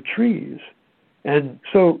from their trees, and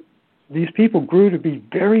so these people grew to be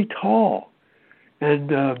very tall and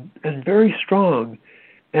very strong,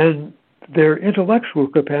 and their intellectual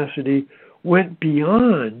capacity went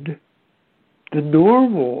beyond the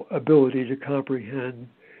normal ability to comprehend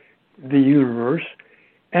the universe,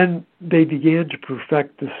 and they began to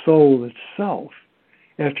perfect the soul itself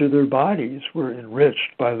after their bodies were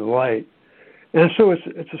enriched by the light. And so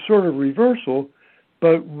it's a sort of reversal,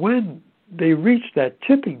 but when they reached that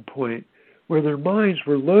tipping point where their minds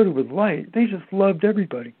were loaded with light, they just loved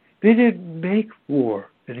everybody. They didn't make war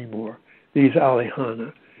anymore, these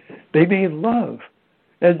Alejana. They made love,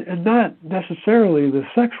 and not necessarily the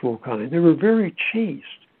sexual kind. They were very chaste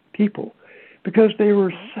people because they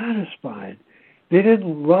were satisfied. They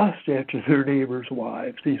didn't lust after their neighbors'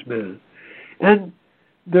 wives, these men. And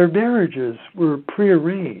their marriages were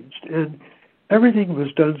prearranged, and everything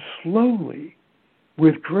was done slowly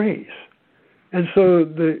with grace. And so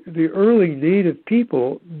the early native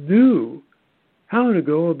people knew how to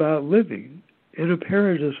go about living in a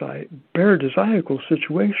paradisiacal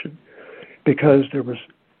situation because there was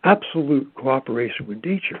absolute cooperation with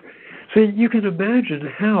nature. So you can imagine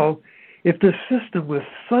how, if the system was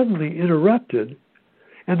suddenly interrupted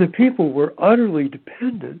and the people were utterly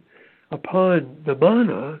dependent upon the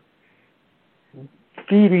mana,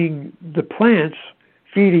 feeding the plants,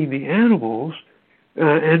 feeding the animals,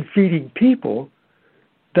 and feeding people,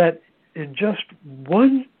 that in just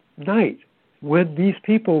one night, when these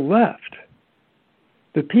people left,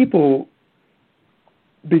 the people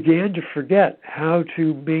began to forget how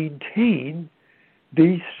to maintain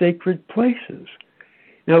these sacred places.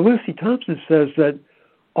 Now, Lucy Thompson says that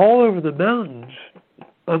all over the mountains,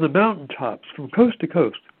 on the mountaintops, from coast to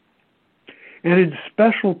coast, and in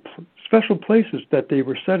special places that they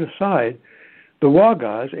were set aside, the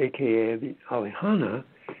Wagas, a.k.a. the Alihana,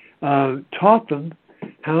 taught them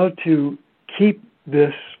how to keep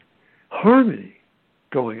this harmony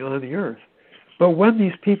going on the earth. But when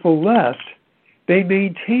these people left, they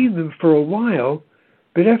maintained them for a while,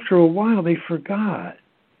 but after a while they forgot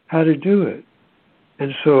how to do it.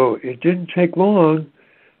 And so it didn't take long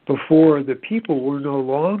before the people were no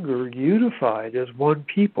longer unified as one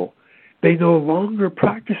people. They no longer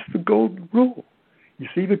practiced the golden rule. You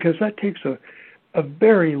see, because that takes a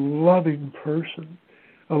very loving person,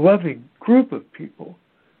 a loving group of people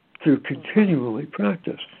to continually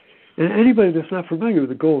practice. And anybody that's not familiar with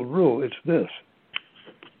the golden rule, it's this: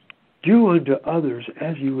 do unto others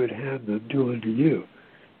as you would have them do unto you.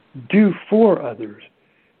 Do for others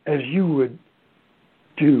as you would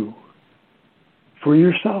do for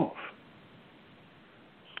yourself.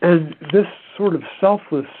 And this sort of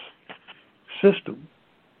selfless system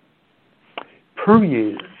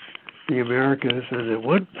permeated the Americas and at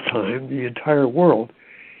one time the entire world,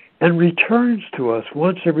 and returns to us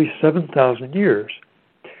once every 7,000 years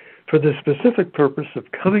for the specific purpose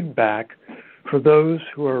of coming back for those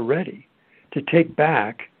who are ready to take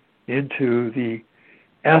back into the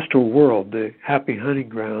astral world, the happy hunting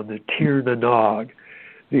ground, the Tir Nanog,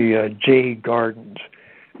 the Jade Gardens,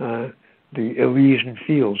 the Elysian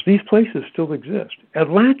Fields. These places still exist.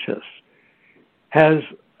 Atlantis has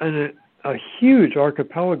a huge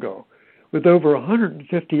archipelago with over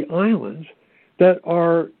 150 islands that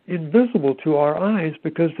are invisible to our eyes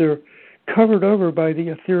because they're covered over by the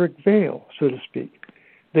etheric veil, so to speak.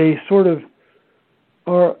 They sort of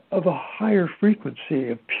are of a higher frequency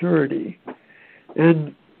of purity.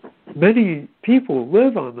 And many people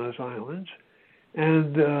live on those islands,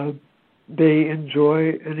 and they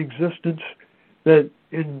enjoy an existence that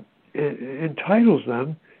entitles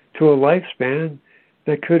them to a lifespan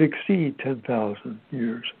that could exceed 10,000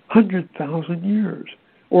 years, 100,000 years,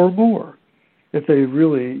 or more, if they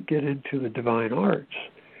really get into the divine arts.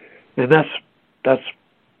 And that's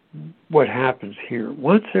what happens here.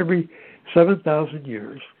 Once every 7,000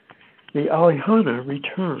 years, the Alihana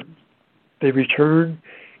return. They return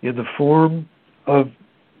in the form of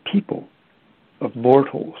people, of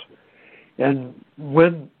mortals. And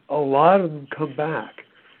when a lot of them come back,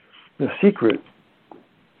 the secret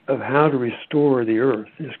of how to restore the earth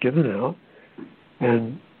is given out,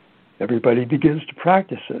 and everybody begins to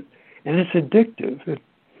practice it. And it's addictive.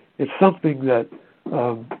 It's something that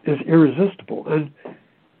is irresistible. And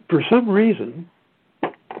for some reason,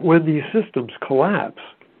 when these systems collapse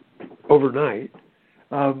overnight,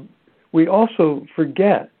 we also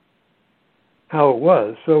forget how it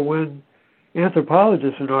was. So when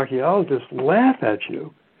anthropologists and archaeologists laugh at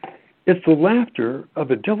you, it's the laughter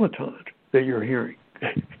of a dilettante that you're hearing.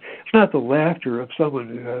 It's not the laughter of someone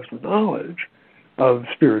who has the knowledge of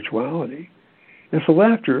spirituality. It's the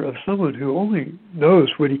laughter of someone who only knows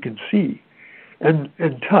what he can see and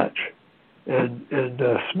touch and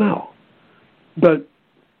smell. But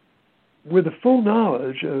with the full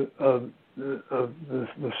knowledge of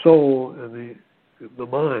the soul and the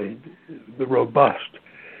mind, the robust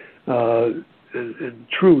and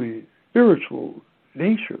truly spiritual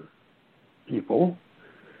nature people,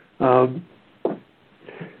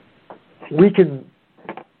 we can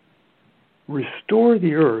restore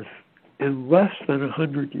the earth in less than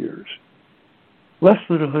 100 years. Less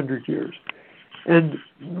than 100 years. And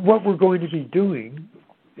what we're going to be doing,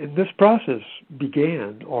 and this process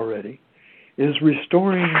began already, is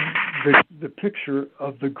restoring the picture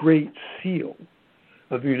of the Great Seal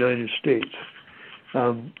of the United States.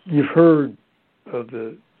 You've heard of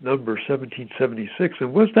the number 1776,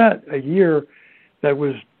 and was that a year that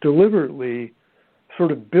was deliberately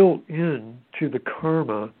sort of built into the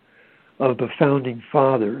karma of the founding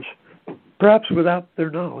fathers, perhaps without their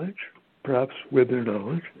knowledge, perhaps with their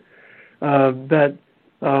knowledge, that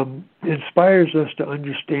inspires us to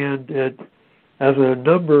understand it as a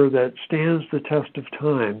number that stands the test of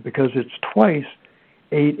time because it's twice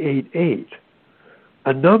 888,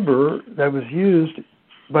 a number that was used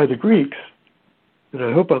by the Greeks. And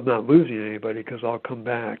I hope I'm not losing anybody because I'll come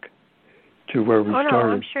back to where we started. Oh,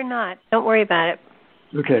 no, I'm sure not. Don't worry about it.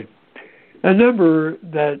 Okay. A number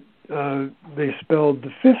that they spelled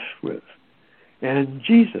the fifth with and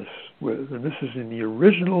Jesus with, and this is in the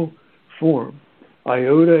original form.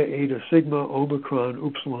 Iota, Eta, Sigma, Omicron,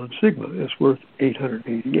 Upsilon, Sigma is worth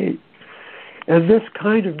 888. And this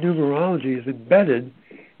kind of numerology is embedded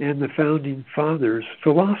in the Founding Fathers'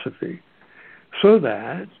 philosophy, so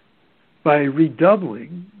that by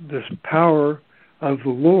redoubling this power of the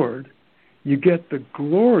Lord, you get the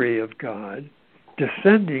glory of God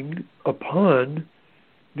descending upon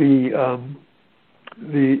the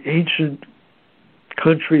ancient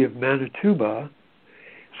country of Manitoba,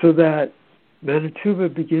 so that Manitoba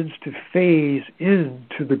begins to phase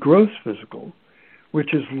into the gross physical,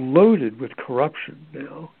 which is loaded with corruption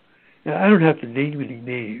now. Now, I don't have to name any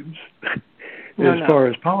names far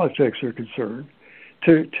as politics are concerned,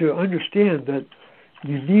 to understand that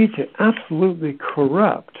you need to absolutely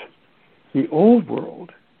corrupt the old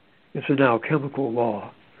world. It's an alchemical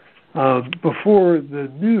law. Before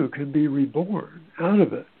the new can be reborn out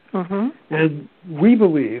of it. Mm-hmm. And we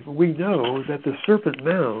know that the Serpent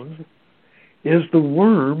Mound is the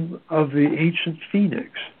worm of the ancient phoenix,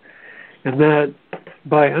 and that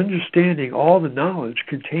by understanding all the knowledge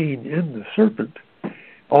contained in the serpent,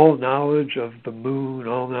 all knowledge of the moon,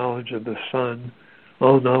 all knowledge of the sun,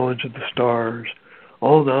 all knowledge of the stars,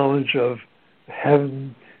 all knowledge of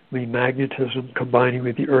heavenly magnetism combining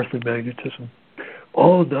with the earthly magnetism,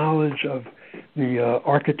 all knowledge of the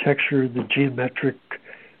architecture, the geometric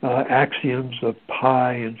axioms of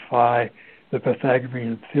pi and phi, the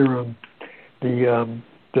Pythagorean theorem,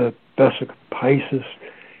 the Vesic Pisces,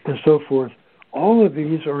 and so forth. All of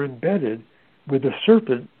these are embedded with the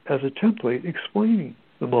serpent as a template explaining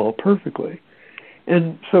them all perfectly.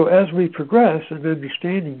 And so as we progress in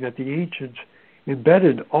understanding that the ancients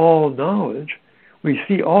embedded all knowledge, we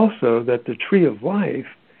see also that the tree of life,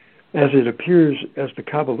 as it appears as the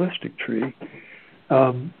Kabbalistic tree,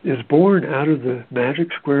 is born out of the magic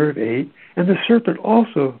square of 8, and the serpent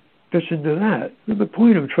also fits into that. And the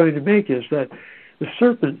point I'm trying to make is that the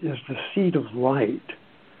serpent is the seed of light,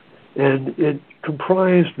 and it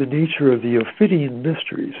comprised the nature of the Ophidian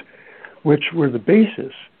mysteries, which were the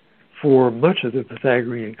basis for much of the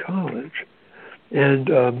Pythagorean College, and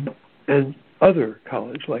other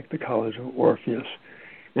college like the College of Orpheus.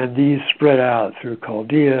 And these spread out through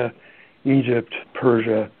Chaldea, Egypt,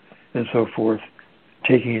 Persia, and so forth,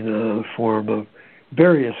 taking the form of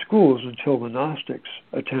various schools until the Gnostics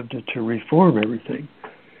attempted to reform everything.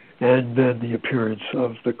 And then the appearance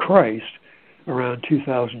of the Christ around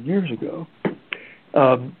 2,000 years ago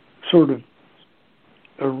sort of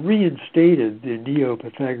reinstated the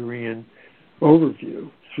Neo-Pythagorean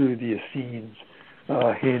overview through the Essenes'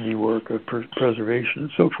 handiwork of preservation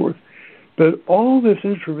and so forth. But all this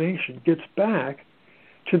information gets back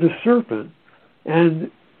to the serpent, and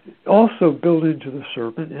also built into the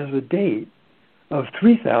serpent as a date of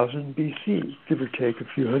 3000 BC, give or take a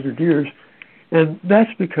few hundred years. And that's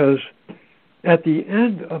because at the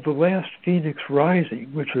end of the last Phoenix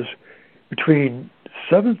Rising, which was between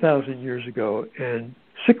 7,000 years ago and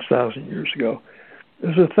 6,000 years ago, there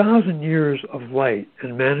was 1,000 years of light,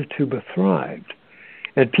 and Manitoba thrived.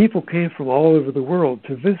 And people came from all over the world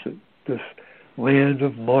to visit this land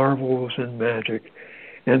of marvels and magic.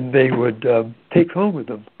 And they would take home with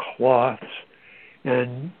them cloths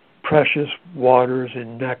and precious waters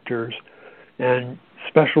and nectars and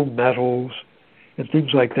special metals and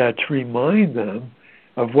things like that to remind them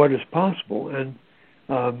of what is possible. And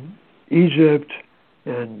Egypt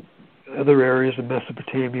and other areas of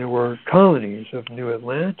Mesopotamia were colonies of New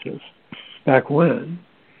Atlantis back when.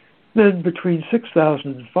 Then between 6,000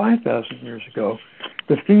 and 5,000 years ago,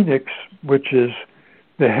 the Phoenix, which is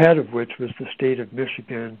the head of which was the state of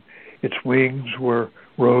Michigan, its wings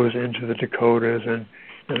rose into the Dakotas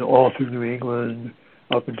and all through New England,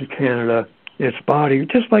 up into Canada, its body,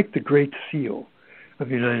 just like the Great Seal of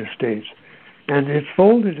the United States. And it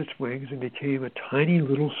folded its wings and became a tiny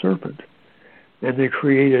little serpent. And they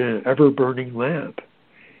created an ever-burning lamp.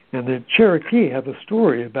 And the Cherokee have a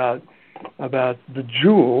story about the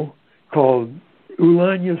jewel called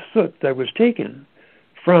Ulanya Sut that was taken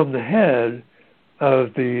from the head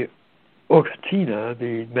of the Okatina,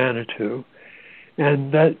 the Manitou,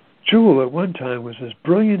 and that jewel at one time was as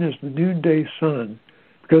brilliant as the noonday sun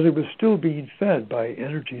because it was still being fed by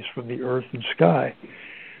energies from the earth and sky.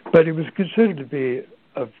 But it was considered to be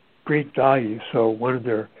of great value, so one of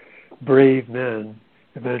their brave men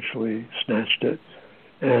eventually snatched it.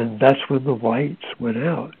 And that's when the lights went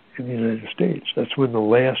out in the United States. That's when the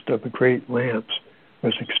last of the great lamps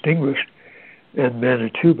was extinguished, and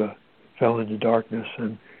Manitoba fell into darkness,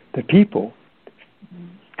 and the people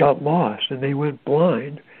got lost, and they went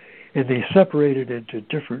blind, and they separated into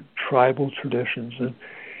different tribal traditions.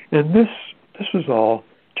 And this was all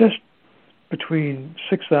just between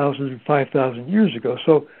 6,000 and 5,000 years ago.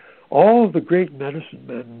 So all of the great medicine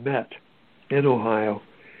men met in Ohio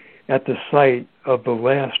at the site of the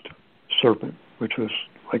last serpent, which was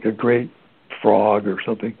like a great frog or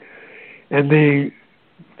something. And they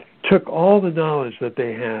took all the knowledge that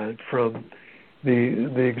they had from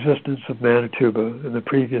the existence of Manitoba in the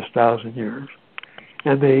previous 1,000 years,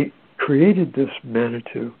 and they created this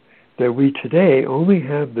Manitou that we today only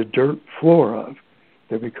have the dirt floor of,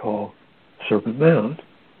 that we call Serpent Mound.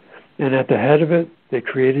 And at the head of it, they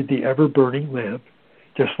created the ever-burning lamp,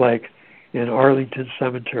 just like in Arlington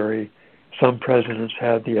Cemetery, some presidents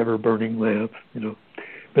had the ever-burning lamp,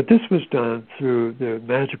 But this was done through the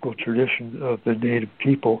magical tradition of the native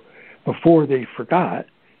people before they forgot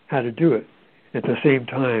how to do it. At the same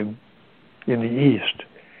time, in the East,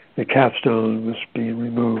 the capstone was being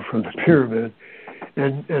removed from the pyramid,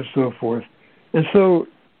 and so forth. And so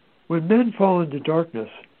when men fall into darkness,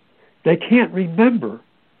 they can't remember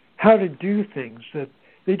how to do things. That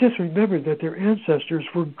they just remember that their ancestors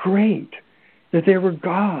were great, that they were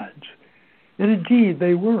gods. And indeed,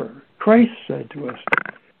 they were. Christ said to us,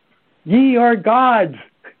 "Ye are gods."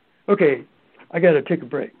 Okay, I got to take a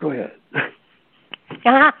break. Go ahead.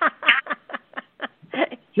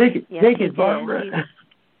 Take it, Barbara.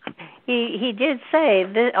 He did say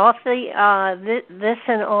this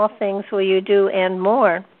and all things will you do and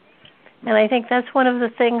more, and I think that's one of the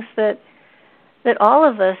things that all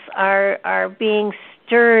of us are being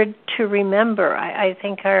stirred to remember. I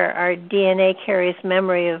think our DNA carries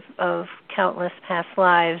memory of countless past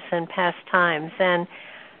lives and past times, and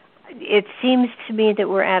it seems to me that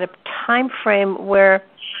we're at a time frame where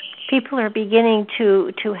people are beginning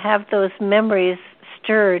to have those memories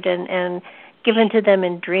stirred and given to them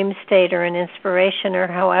in dream state or in inspiration or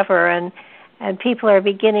however, and people are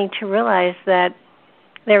beginning to realize that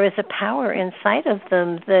there is a power inside of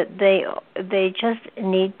them that they just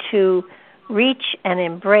need to reach and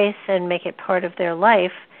embrace and make it part of their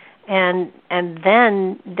life, and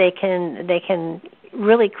then they can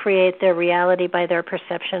really create their reality by their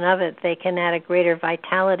perception of it. They can add a greater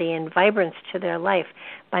vitality and vibrance to their life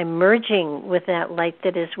by merging with that light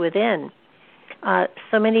that is within.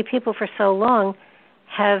 So many people for so long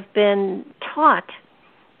have been taught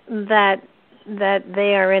that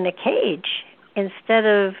they are in a cage instead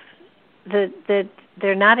of that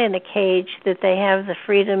they're not in a cage, that they have the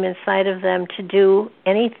freedom inside of them to do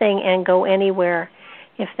anything and go anywhere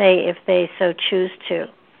if they so choose to.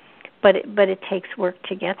 But it takes work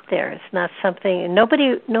to get there. It's not something,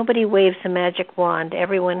 nobody waves a magic wand.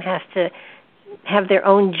 Everyone has to have their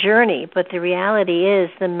own journey, but the reality is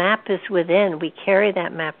the map is within. We carry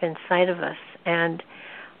that map inside of us. And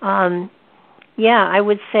I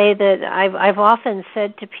would say that I've often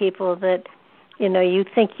said to people that, you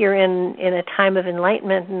think you're in a time of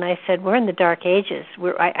enlightenment, and I said, we're in the dark ages.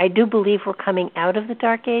 I do believe we're coming out of the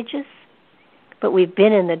dark ages, but we've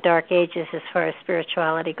been in the dark ages as far as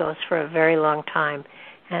spirituality goes for a very long time.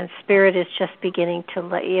 And spirit is just beginning to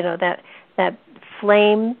let, that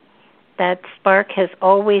flame, that spark has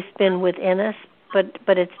always been within us,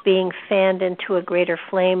 but it's being fanned into a greater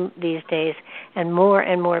flame these days, and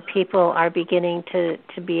more people are beginning to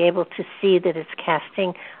be able to see that it's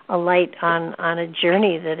casting a light on a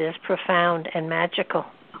journey that is profound and magical.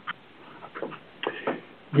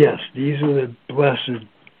 Yes, these are the blessed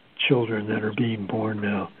children that are being born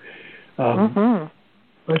now.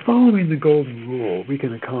 By following the golden rule, we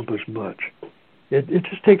can accomplish much. It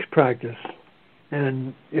just takes practice.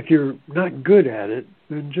 And if you're not good at it,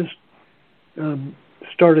 then just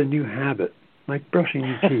start a new habit, like brushing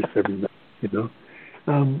your teeth every night,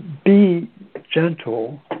 Be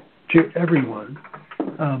gentle to everyone.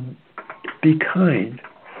 Be kind.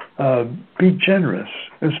 Be generous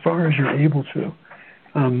as far as you're able to.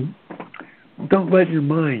 Don't let your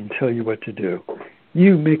mind tell you what to do.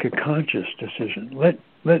 You make a conscious decision. Let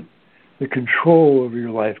the control over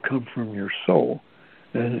your life come from your soul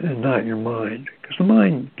and not your mind, because the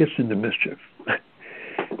mind gets into mischief.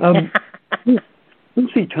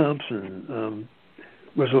 Lucy Thompson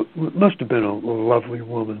must have been a lovely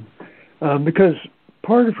woman, because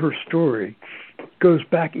part of her story goes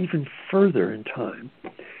back even further in time.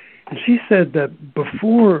 And she said that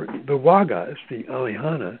before the Wagas, the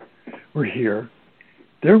Alihana, were here,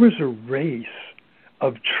 there was a race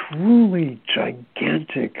of truly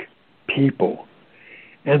gigantic people.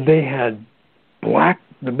 And they had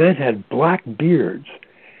the men had black beards,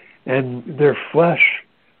 and their flesh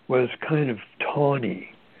was kind of tawny.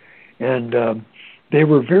 And they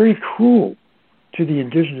were very cruel to the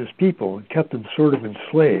indigenous people and kept them sort of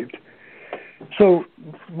enslaved. So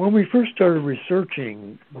when we first started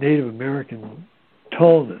researching Native American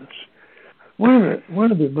tallness,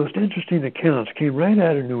 one of the most interesting accounts came right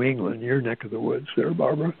out of New England, your neck of the woods there,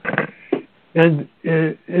 Barbara. And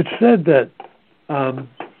it said that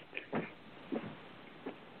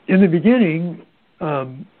in the beginning,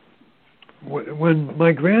 when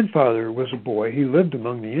my grandfather was a boy, he lived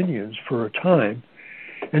among the Indians for a time,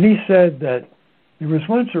 and he said that there was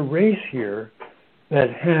once a race here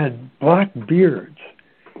that had black beards,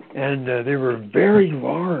 and they were very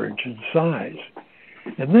large in size.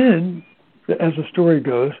 And then, as the story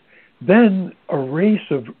goes, then a race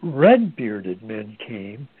of red-bearded men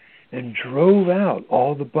came and drove out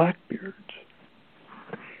all the Blackbeards.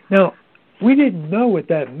 Now, we didn't know what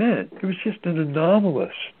that meant. It was just an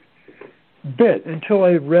anomalous bit until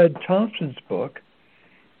I read Thompson's book,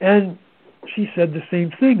 and she said the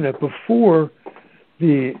same thing, that before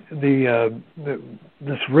this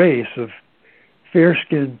race of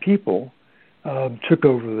fair-skinned people took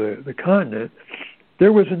over the continent,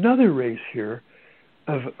 there was another race here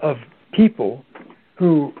of people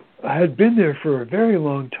who had been there for a very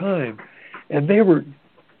long time, and they were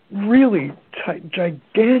really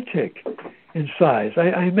gigantic in size.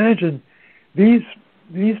 I imagine these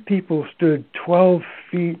people stood 12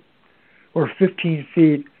 feet or 15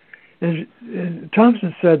 feet, and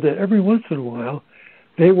Thompson said that every once in a while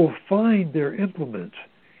they will find their implements,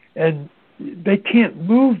 and they can't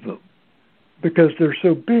move them because they're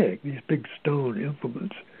so big, these big stone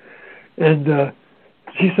implements. And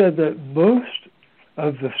she said that most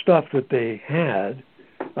of the stuff that they had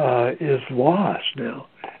is lost now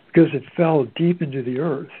because it fell deep into the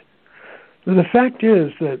earth. And the fact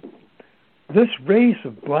is that this race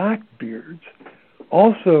of Blackbeards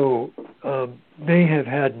also may have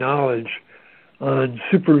had knowledge on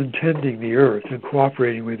superintending the earth and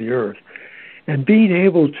cooperating with the earth and being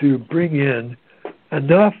able to bring in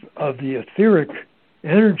enough of the etheric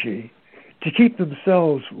energy to keep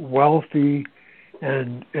themselves wealthy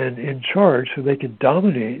and in charge so they could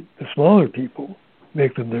dominate the smaller people,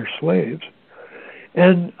 make them their slaves.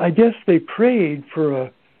 And I guess they prayed for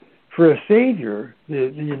a savior, the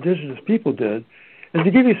indigenous people did. And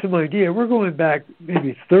to give you some idea, we're going back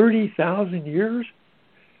maybe 30,000 years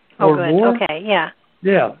or good. more. Okay, yeah.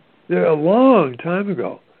 Yeah, they're a long time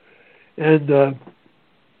ago. And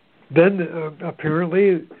then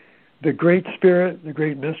apparently the Great Spirit, the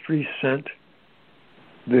Great Mystery sent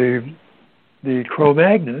the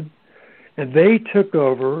Cro-Magnon, and they took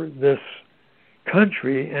over this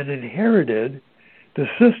country and inherited the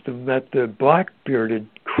system that the black-bearded,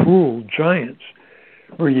 cruel giants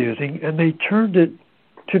were using, and they turned it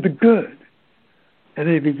to the good. And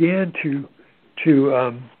they began to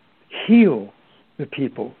heal the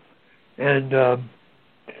people. And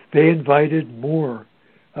they invited more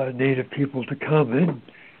native people to come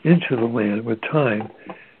into the land with time,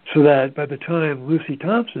 so that by the time Lucy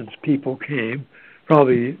Thompson's people came,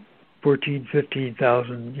 probably 14,000,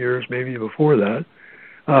 15,000 years maybe before that,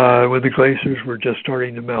 when the glaciers were just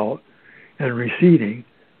starting to melt and receding,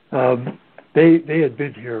 they had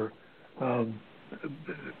been here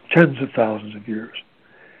tens of thousands of years.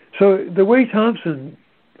 So the way Thompson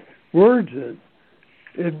words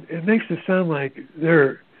it makes it sound like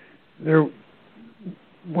there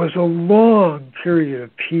was a long period of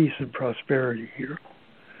peace and prosperity here,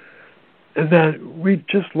 and that we've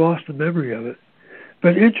just lost the memory of it.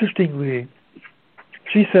 But interestingly,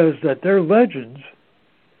 she says that their legends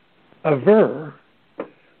aver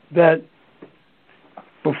that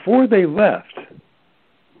before they left,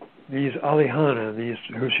 these Alihana, these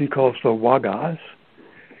who she calls the Wagas,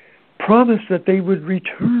 promised that they would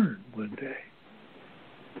return one day.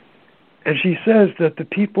 And she says that the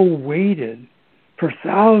people waited for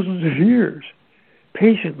thousands of years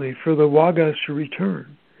patiently for the Wagas to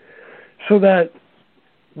return, so that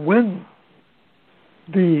when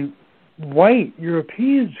the white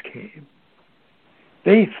Europeans came,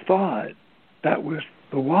 they thought that was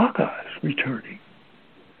the Wagas returning.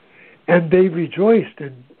 And they rejoiced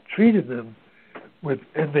and treated them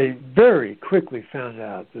and they very quickly found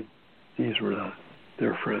out that these were not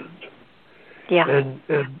their friends. Yeah. And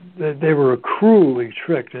they were cruelly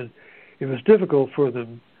tricked, and it was difficult for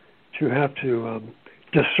them to have to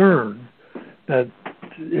discern that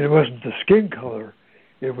the skin color.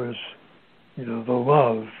 It was, the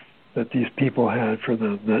love that these people had for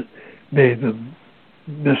them that made them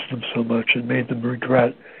miss them so much and made them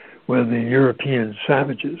regret when the European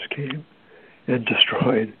savages came and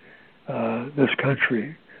destroyed this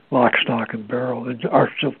country, lock, stock, and barrel, and are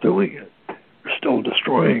still doing it. They're still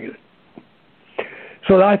destroying it.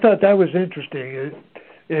 So I thought that was interesting.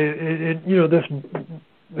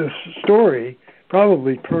 This story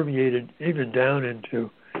probably permeated even down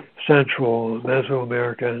into Central,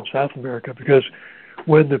 Mesoamerica, and South America, because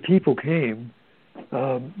when the people came,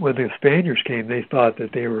 when the Spaniards came, they thought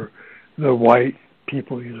that they were the white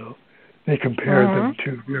people, They compared them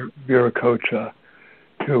to Viracocha,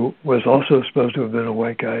 who was also supposed to have been a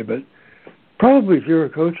white guy, but probably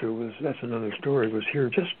Viracocha that's another story, was here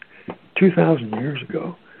just 2,000 years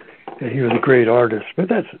ago. And he was a great artist. But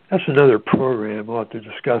that's another program. We'll have to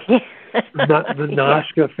discuss the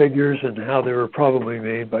Nazca figures and how they were probably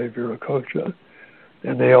made by Viracocha.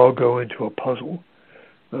 And they all go into a puzzle,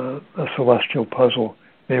 a celestial puzzle.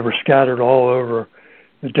 They were scattered all over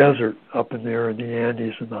the desert up in there in the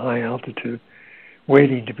Andes and the high altitude,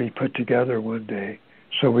 waiting to be put together one day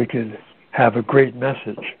so we could have a great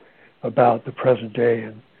message about the present day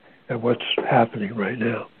and what's happening right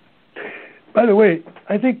now. By the way,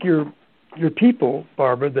 I think your people,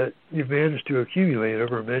 Barbara, that you've managed to accumulate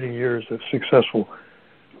over many years of successful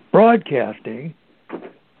broadcasting,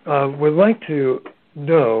 would like to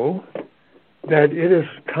know that it is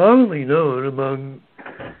commonly known among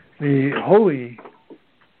the holy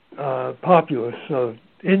populace of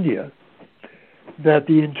India that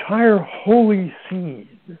the entire holy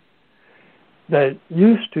scene that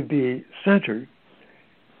used to be centered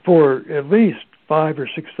for at least 5,000 or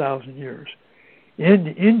 6,000 years in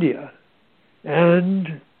India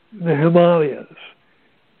and the Himalayas,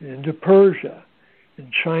 into Persia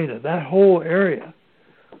and China, that whole area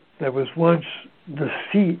that was once the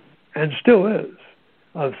seat, and still is,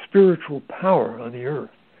 of spiritual power on the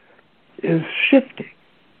earth, is shifting.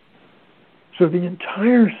 So the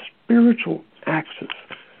entire spiritual axis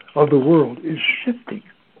of the world is shifting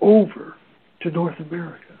over to North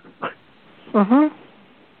America,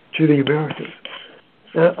 to the Americas.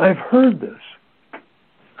 I've heard this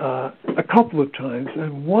a couple of times,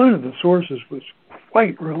 and one of the sources was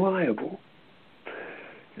quite reliable.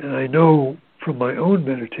 And I know from my own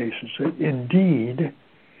meditations that indeed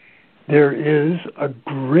there is a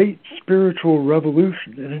great spiritual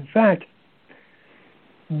revolution. And in fact,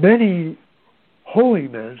 many holy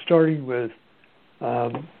men, starting with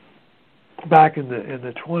back in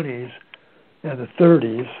the 20s and the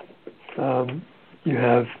 30s, you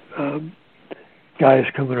have guys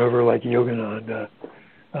coming over like Yogananda,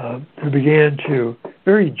 who began to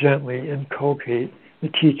very gently inculcate the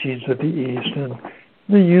teachings of the East and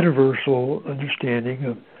the universal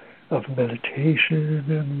understanding of meditation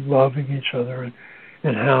and loving each other,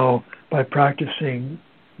 and how by practicing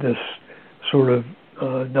this sort of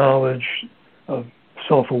knowledge of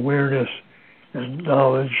self-awareness and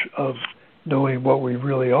knowledge of knowing what we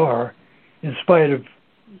really are, in spite of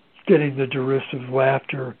getting the derisive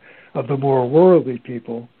laughter of the more worldly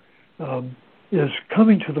people, is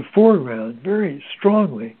coming to the foreground very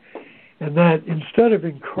strongly. And that instead of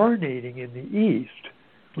incarnating in the East,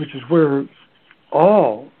 which is where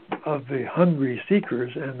all of the hungry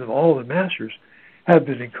seekers and all the masters have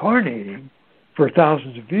been incarnating for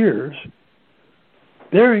thousands of years,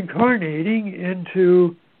 they're incarnating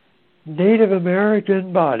into Native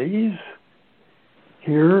American bodies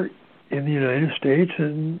here in the United States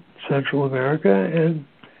and Central America and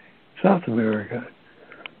South America.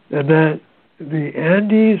 And that the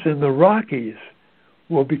Andes and the Rockies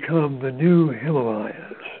will become the new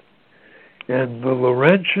Himalayas. And the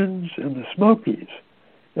Laurentians and the Smokies,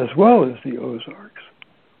 as well as the Ozarks,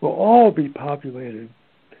 will all be populated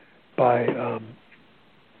by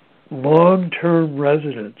long-term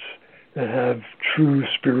residents that have true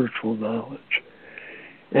spiritual knowledge.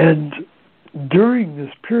 And during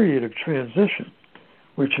this period of transition,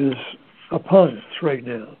 which is upon us right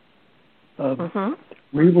now,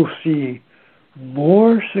 we will see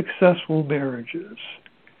more successful marriages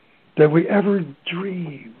than we ever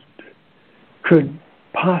dreamed could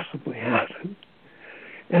possibly happen.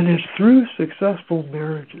 And it's through successful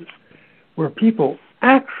marriages where people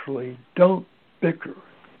actually don't bicker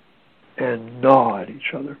and gnaw at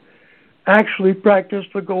each other, actually practice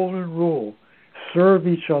the golden rule, serve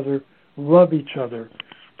each other, love each other,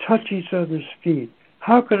 touch each other's feet.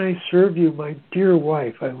 How can I serve you, my dear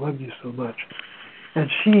wife? I love you so much. And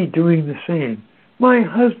she doing the same. My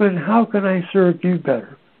husband, how can I serve you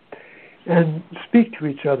better? And speak to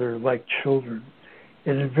each other like children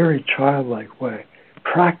in a very childlike way.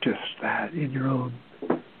 practice that in your own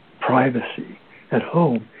privacy at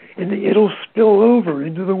home, and it'll spill over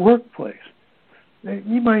into the workplace.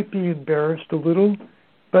 You might be embarrassed a little,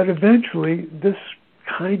 but eventually this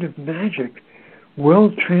kind of magic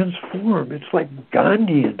will transform. It's like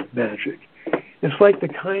Gandhian magic. It's like the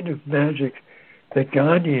kind of magic that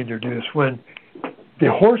Gandhi introduced when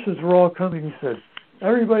the horses were all coming. He said,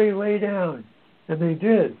 "Everybody lay down." And they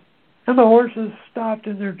did. And the horses stopped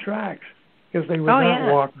in their tracks because they were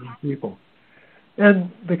not walking people.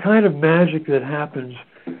 And the kind of magic that happens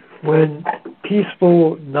when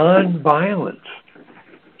peaceful nonviolence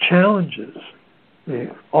challenges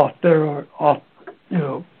the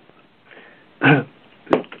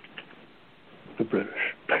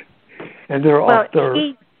British, and they're off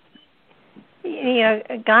their.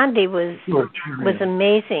 Gandhi was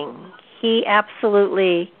amazing. He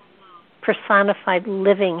absolutely personified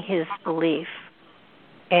living his belief,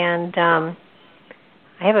 and I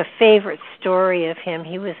have a favorite story of him.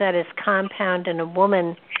 He was at his compound, and a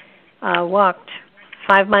woman walked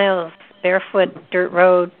 5 miles barefoot dirt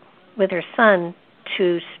road with her son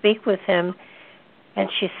to speak with him, and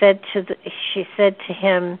she said to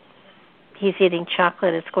him, "He's eating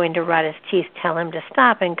chocolate, it's going to rot his teeth, tell him to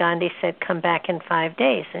stop." And Gandhi said, "Come back in 5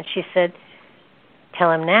 days." And she said,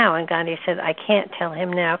 "Tell him now." And Gandhi said, "I can't tell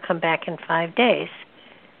him now, come back in 5 days."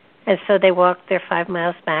 And so they walked their 5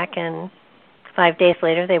 miles back, and 5 days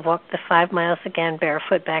later they walked the 5 miles again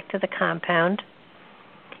barefoot back to the compound.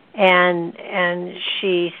 And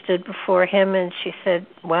she stood before him and she said,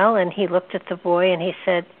 "Well," and he looked at the boy and he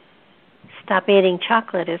said, "Stop eating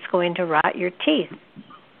chocolate, it's going to rot your teeth."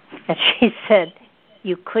 And she said,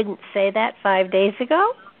 "You couldn't say that 5 days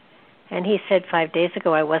ago?" And he said, 5 days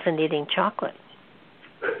ago I wasn't eating chocolate.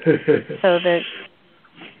 So that,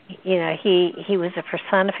 he was a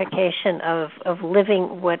personification of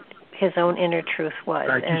living what his own inner truth was.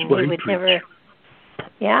 Practice and what he he would preached. never,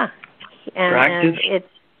 Practice.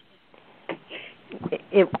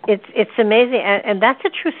 It's amazing, and that's a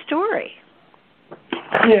true story.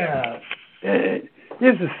 Yeah,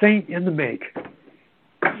 there's a saint in the make.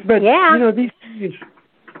 But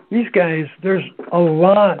these guys, there's a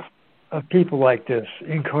lot of people like this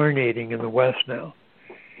incarnating in the West now.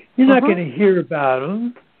 You're not going to hear about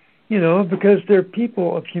them, because they're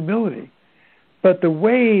people of humility. But the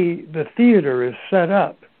way the theater is set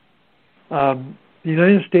up, the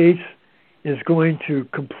United States is going to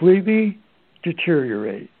completely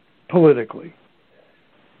deteriorate politically.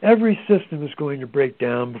 Every system is going to break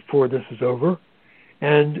down before this is over.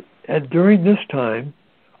 And during this time,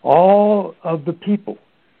 all of the people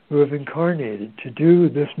who have incarnated to do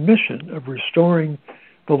this mission of restoring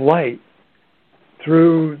the light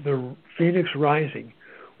through the Phoenix Rising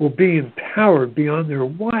will be empowered beyond their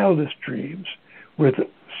wildest dreams with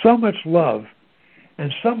so much love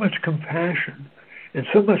and so much compassion and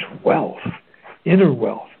so much wealth, inner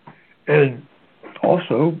wealth, and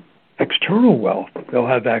also external wealth they'll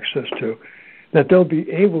have access to, that they'll be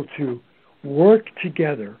able to work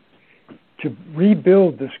together to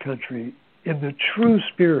rebuild this country in the true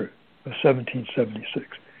spirit of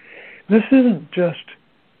 1776. This isn't just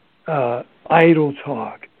idle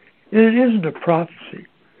talk, and it isn't a prophecy.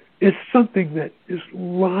 It's something that is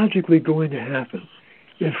logically going to happen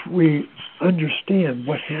if we understand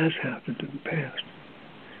what has happened in the past.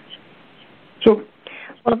 So,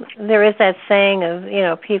 well, there is that saying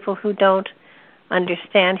of, people who don't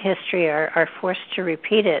understand history are forced to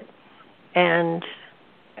repeat it. And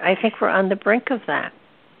I think we're on the brink of that.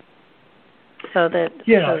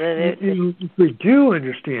 If we do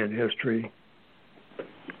understand history,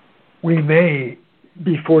 we may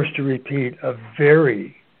be forced to repeat a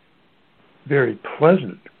very, very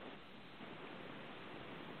pleasant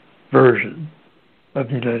version of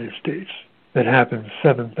the United States that happened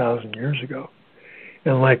 7,000 years ago.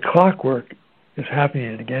 And like clockwork is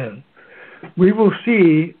happening again. We will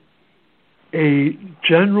see a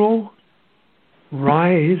general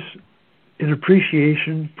rise in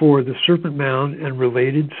appreciation for the Serpent Mound and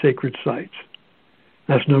related sacred sites.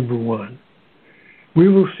 That's number one. We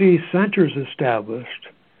will see centers established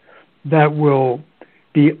that will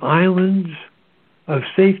be islands of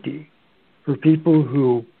safety for people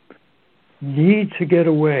who need to get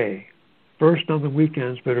away, first on the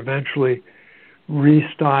weekends, but eventually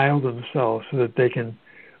restyle themselves so that they can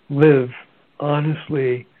live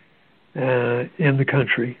honestly in the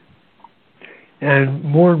country. And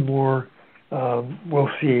more we'll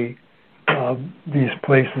see these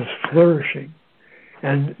places flourishing.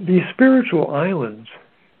 And these spiritual islands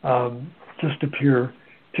just appear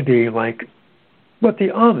to be like what the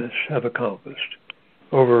Amish have accomplished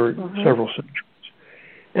over several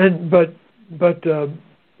centuries. But but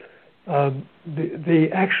they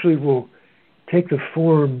actually will take the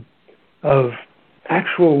form of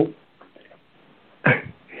actual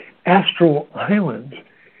astral islands,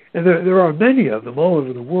 and there are many of them all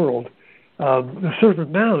over the world. The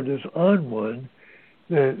Serpent Mound is on one.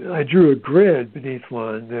 I drew a grid beneath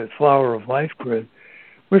one, the Flower of Life grid,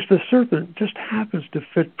 which the serpent just happens to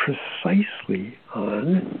fit precisely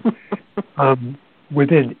on,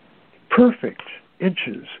 within perfect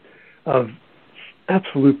inches of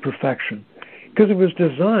absolute perfection, because it was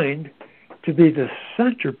designed to be the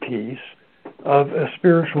centerpiece of a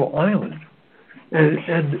spiritual island.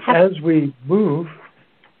 And as we move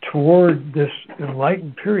toward this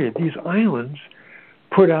enlightened period, these islands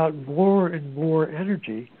put out more and more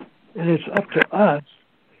energy, and it's up to us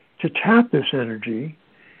to tap this energy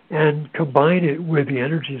and combine it with the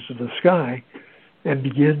energies of the sky and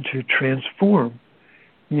begin to transform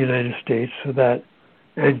the United States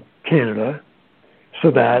and Canada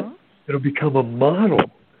so that it'll become a model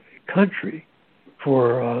country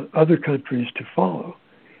for other countries to follow.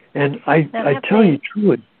 And I tell you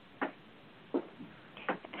truly,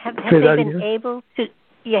 have they been able to?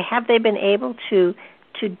 Yeah, have they been able to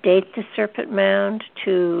date the Serpent Mound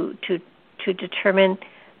to determine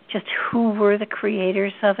just who were the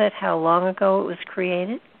creators of it, how long ago it was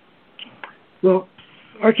created? Well,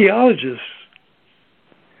 archaeologists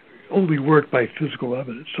only work by physical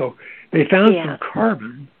evidence. So they found some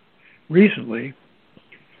carbon recently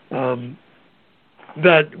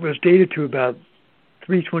that was dated to about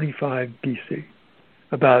 325 BC,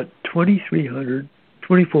 about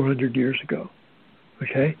 2,400 years ago.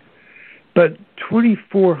 Okay? But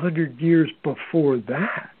 2,400 years before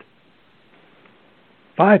that,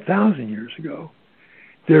 5,000 years ago,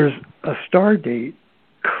 there's a star date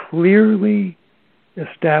clearly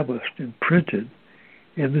established and printed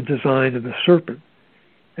in the design of the serpent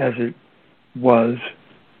as it was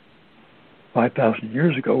 5,000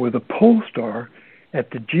 years ago, with a pole star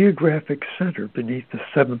at the geographic center beneath the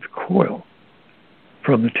seventh coil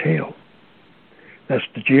from the tail. That's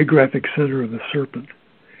the geographic center of the serpent.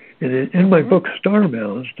 And in my book, Star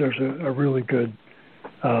Mounds, there's a really good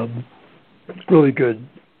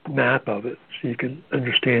map of it, so you can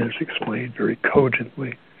understand it's explained very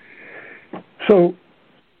cogently. So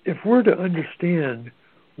if we're to understand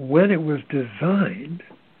when it was designed,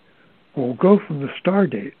 we'll go from the star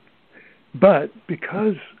date. But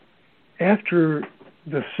because after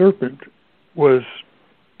the serpent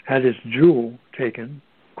had his jewel taken,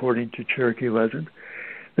 according to Cherokee legend,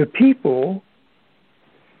 the people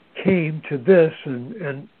came to this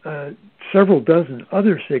and several dozen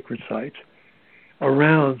other sacred sites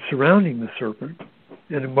surrounding the serpent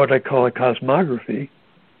in what I call a cosmography,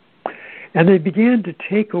 and they began to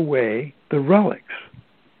take away the relics.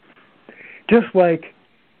 Just like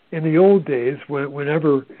in the old days,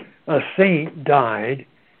 whenever a saint died,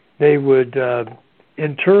 they would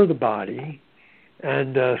inter the body,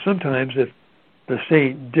 and sometimes if the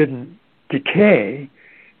saint didn't decay,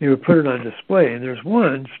 they would put it on display. And there's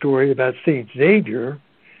one story about Saint Xavier,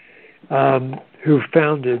 who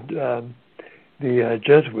founded the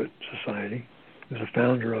Jesuit Society, was a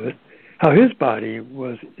founder of it, how his body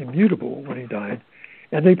was immutable when he died,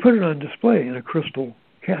 and they put it on display in a crystal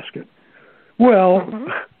casket. Well,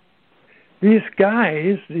 these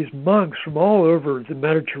guys, these monks from all over the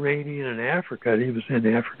Mediterranean and Africa, he was in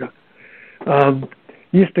Africa,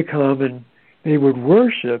 used to come and they would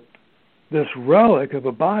worship this relic of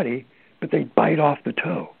a body, but they'd bite off the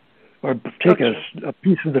toe or take a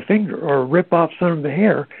piece of the finger or rip off some of the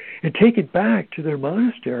hair and take it back to their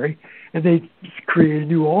monastery, and they create a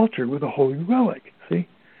new altar with a holy relic, see?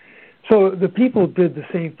 So the people did the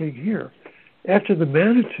same thing here. After the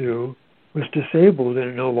Manitou was disabled and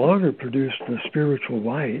it no longer produced the spiritual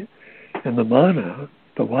light and the mana,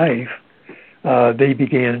 the life, they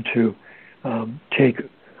began to take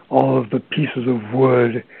all of the pieces of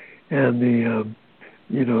wood and the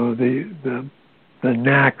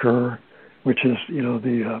nacre, which is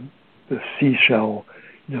the seashell,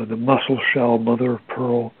 the mussel shell, mother of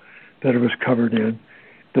pearl that it was covered in,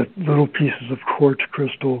 the little pieces of quartz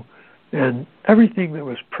crystal, and everything that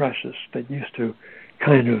was precious that used to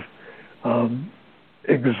kind of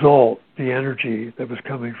exalt the energy that was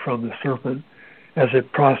coming from the serpent as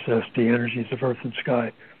it processed the energies of earth and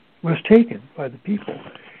sky, was taken by the people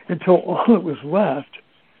until all that was left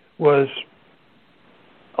was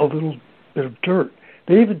a little bit of dirt.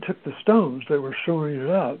 They even took the stones that were shoring it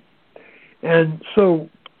up. And so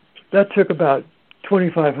that took about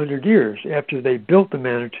 2,500 years after they built the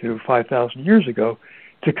Manitou 5,000 years ago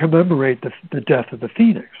to commemorate the death of the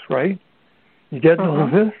phoenix, right? You getting all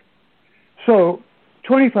of this? So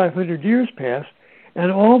 2,500 years pass,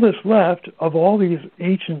 and all that's left of all these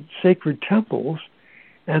ancient sacred temples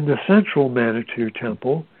and the central Manitou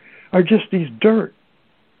temple are just these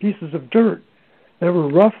pieces of dirt that were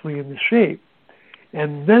roughly in the shape.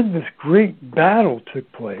 And then this great battle took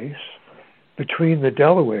place between the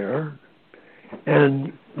Delaware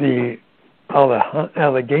and the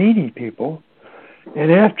Allegheny people.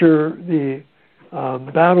 And after the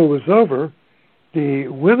battle was over, the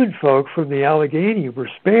women folk from the Allegheny were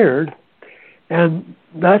spared. And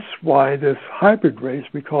that's why this hybrid race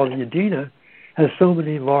we call the Adena has so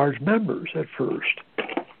many large members at first,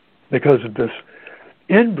 because of this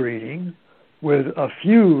inbreeding with a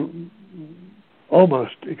few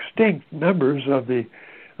almost extinct members of the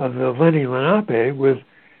Lenni Lenape with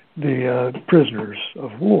the prisoners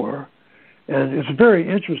of war. And it's a very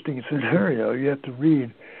interesting scenario. You have to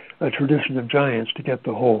read A Tradition of Giants to get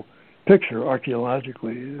the whole picture.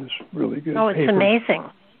 Archaeologically, it is really good. Oh, it's amazing.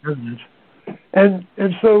 And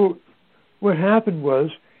so what happened was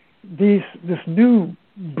this new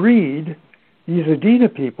breed, these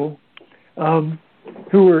Adena people,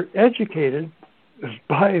 who were educated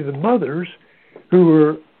by the mothers who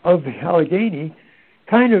were of the Allegheny,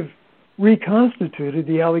 kind of reconstituted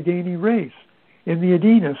the Allegheny race in the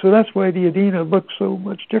Adena. So that's why the Adena looks so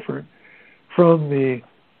much different from the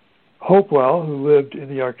Hopewell, who lived in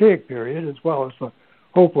the Archaic period, as well as the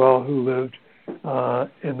Hopewell who lived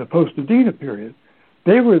in the post-Adena period.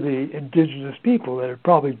 They were the indigenous people that had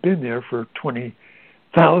probably been there for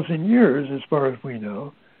 20,000 years, as far as we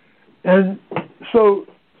know. And so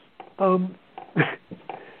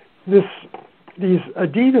these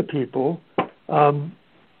Adena people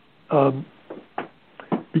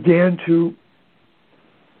began to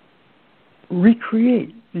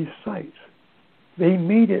recreate these sites. They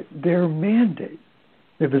made it their mandate.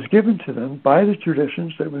 It was given to them by the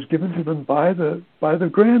traditions, that was given to them by the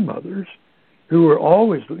grandmothers, who were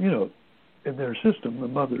always, in their system, the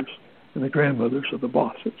mothers and the grandmothers of the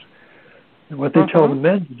bosses. And what they tell the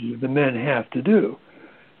men to do, the men have to do.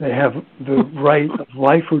 They have the right of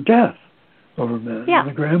life or death over men. Yeah. And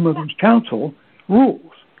the grandmother's council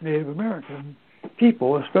rules Native American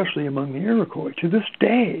people, especially among the Iroquois. To this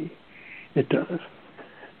day, it does.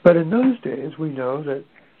 But in those days, we know that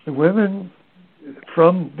the women,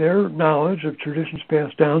 from their knowledge of traditions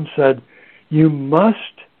passed down, said, you must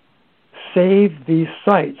save these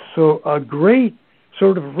sites. So a great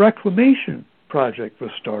sort of reclamation project was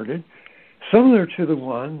started, similar to the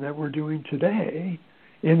one that we're doing today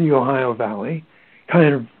in the Ohio Valley,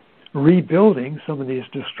 kind of rebuilding some of these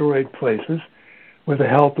destroyed places with the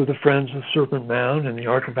help of the Friends of Serpent Mound and the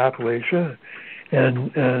Ark of Appalachia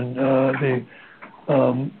and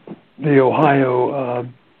the Ohio,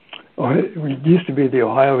 it used to be the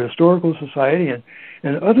Ohio Historical Society,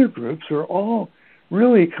 and other groups are all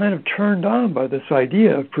really kind of turned on by this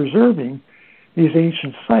idea of preserving these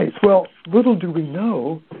ancient sites. Well, little do we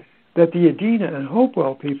know that the Adena and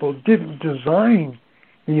Hopewell people didn't design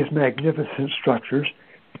these magnificent structures.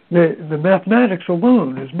 The mathematics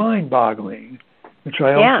alone is mind-boggling, which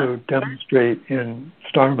I also demonstrate in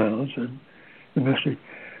Star Mounds and the Mystery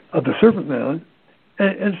of the Serpent Mound.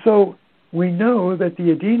 And so we know that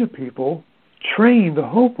the Adena people trained the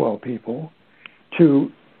Hopewell people to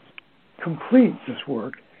complete this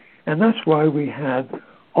work, and that's why we had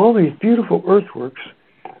all these beautiful earthworks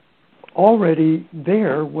already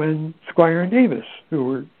there when Squire and Davis, who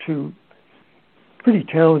were two pretty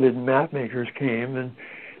talented map makers, came in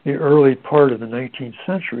the early part of the 19th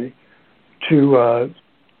century to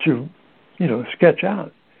sketch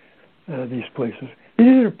out these places. They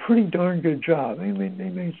did a pretty darn good job. They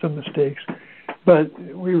made some mistakes, but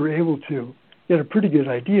we were able to get a pretty good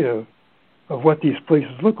idea of what these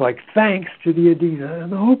places look like, thanks to the Adena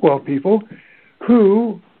and the Hopewell people,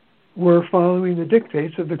 who were following the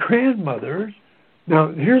dictates of the grandmothers.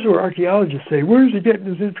 Now, here's where archaeologists say, where's he getting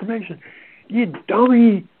his information? You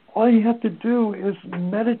dummy, all you have to do is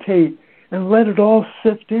meditate and let it all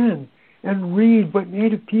sift in and read what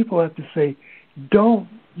Native people have to say. Don't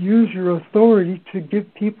use your authority to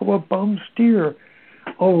give people a bum steer.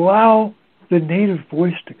 Allow the Native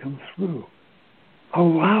voice to come through.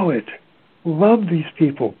 Allow it. Love these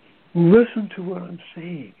people. Listen to what I'm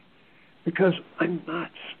saying, because I'm not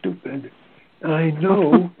stupid. And I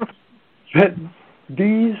know that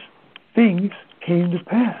these things came to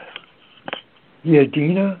pass. The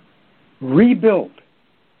Adena rebuilt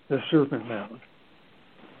the Serpent Mound,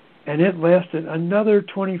 and it lasted another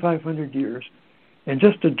 2,500 years in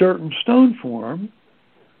just a dirt and stone form,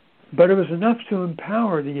 but it was enough to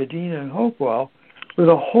empower the Adena and Hopewell with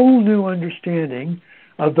a whole new understanding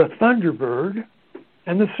of the Thunderbird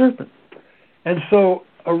and the serpent. And so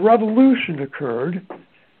a revolution occurred.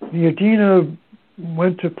 The Adena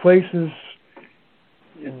went to places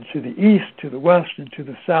to the east, to the west, and to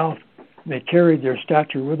the south. And they carried their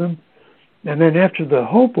stature with them. And then after the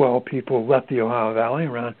Hopewell people left the Ohio Valley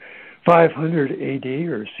around 500 AD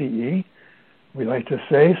or CE, we like to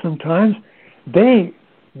say sometimes, they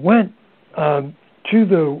went to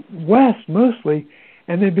the west mostly,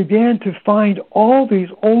 and they began to find all these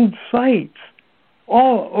old sites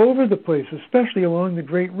all over the place, especially along the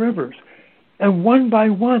great rivers. And one by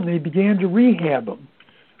one, they began to rehab them.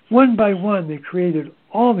 One by one, they created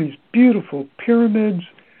all these beautiful pyramids,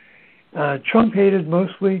 truncated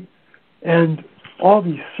mostly, and all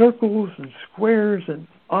these circles and squares and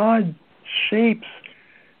odd shapes,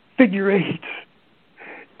 figure eights,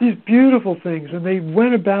 these beautiful things. And they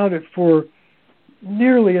went about it for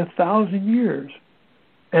nearly 1,000 years.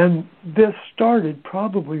 And this started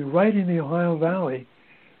probably right in the Ohio Valley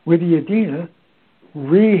with the Adena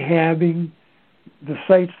rehabbing the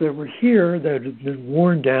sites that were here that had been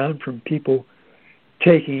worn down from people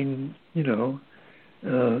taking,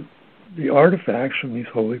 the artifacts from these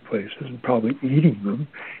holy places and probably eating them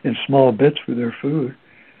in small bits for their food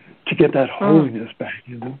to get that holiness back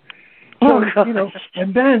in them. So,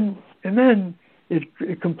 and then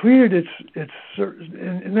it completed its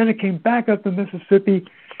and then it came back up the Mississippi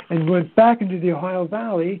and went back into the Ohio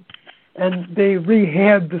Valley, and they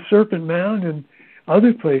rehabbed the Serpent Mound and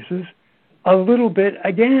other places a little bit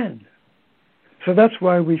again. So that's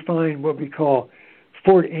why we find what we call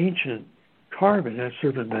Fort Ancient carving at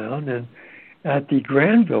Serpent Mound and at the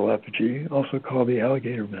Granville effigy, also called the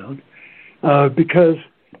Alligator Mound, because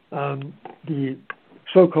the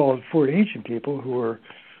so-called Fort Ancient people, who were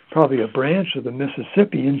probably a branch of the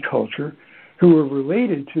Mississippian culture, who were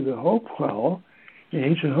related to the Hopewell, the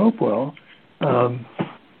ancient Hopewell,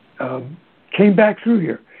 came back through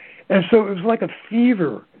here. And so it was like a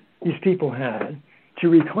fever these people had to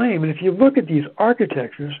reclaim. And if you look at these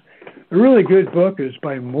architectures, a really good book is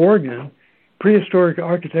by Morgan, Prehistoric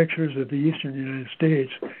Architectures of the Eastern United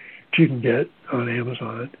States, which you can get on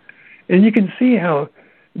Amazon. And you can see how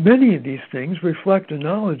many of these things reflect a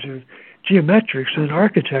knowledge of geometrics and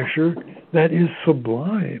architecture that is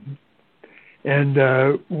sublime.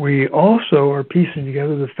 And we also are piecing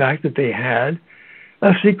together the fact that they had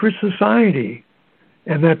a secret society,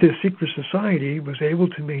 and that this secret society was able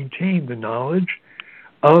to maintain the knowledge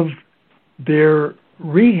of their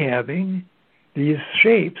rehabbing these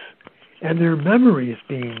shapes and their memories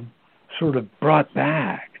being sort of brought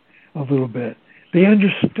back a little bit. They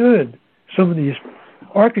understood some of these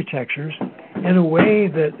architectures in a way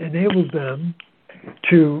that enabled them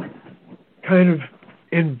to kind of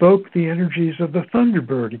invoke the energies of the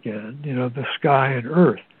Thunderbird again, the sky and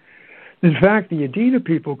earth. In fact, the Adena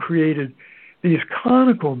people created these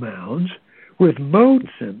conical mounds with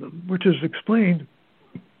moats in them, which is explained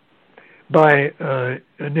by a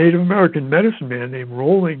Native American medicine man named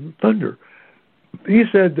Rolling Thunder. He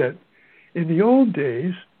said that in the old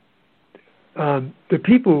days, the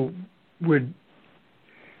people would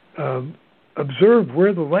observe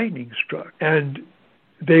where the lightning struck, and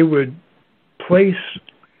they would place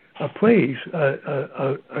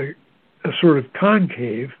a sort of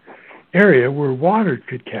concave area where water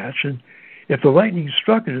could catch, and if the lightning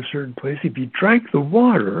struck in a certain place, if you drank the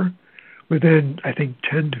water within, I think,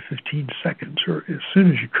 10 to 15 seconds, or as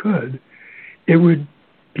soon as you could, it would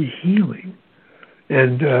be healing.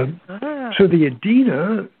 And so the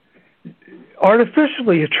Adena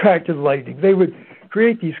artificially attracted lightning. They would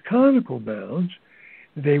create these conical mounds.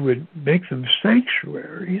 They would make them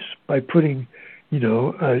sanctuaries by putting,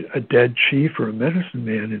 a dead chief or a medicine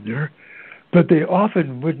man in there. But they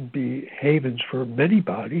often wouldn't be havens for many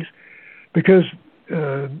bodies because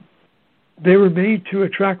they were made to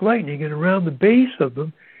attract lightning. And around the base of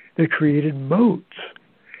them, they created moats.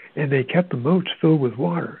 And they kept the moats filled with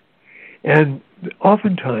water. And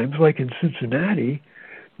oftentimes, like in Cincinnati,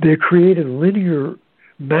 they created linear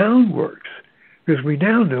mound works, because we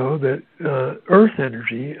now know that earth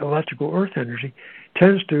energy, electrical earth energy,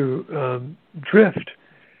 tends to drift,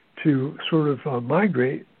 to sort of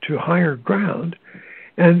migrate to higher ground.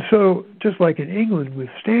 And so, just like in England with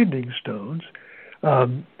standing stones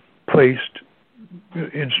placed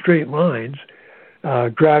in straight lines,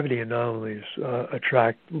 gravity anomalies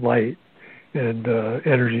attract light and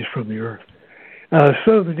energies from the earth.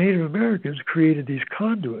 So the Native Americans created these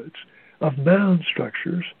conduits of mound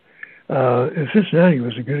structures, and Cincinnati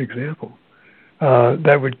was a good example,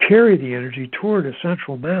 that would carry the energy toward a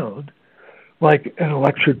central mound, like an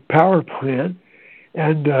electric power plant,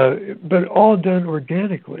 and but all done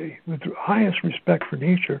organically with the highest respect for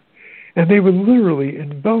nature. and they would literally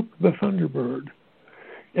invoke the Thunderbird.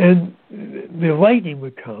 And the lightning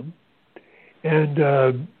would come,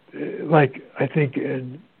 and like I think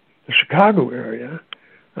in the Chicago area,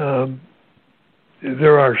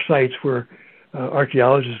 there are sites where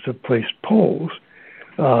archaeologists have placed poles.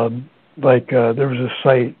 There was a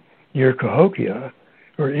site near Cahokia,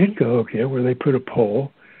 or in Cahokia, where they put a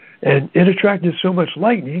pole, and it attracted so much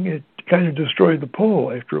lightning, it kind of destroyed the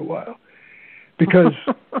pole after a while, because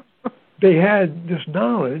they had this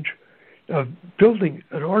knowledge of building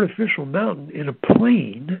an artificial mountain in a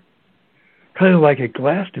plain, kind of like a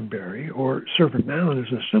Glastonbury, or Serpent Mound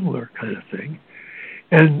is a similar kind of thing,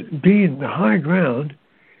 and being the high ground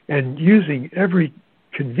and using every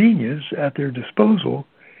convenience at their disposal,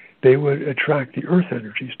 they would attract the earth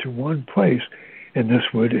energies to one place, and this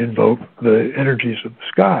would invoke the energies of the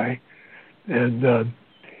sky. And,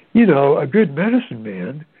 a good medicine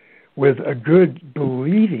man with a good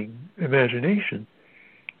believing imagination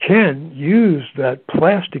can use that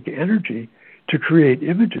plastic energy to create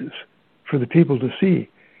images for the people to see.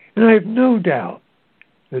 And I have no doubt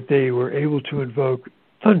that they were able to invoke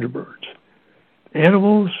thunderbirds,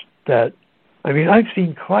 animals that, I've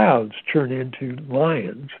seen clouds turn into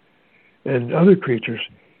lions and other creatures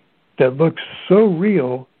that look so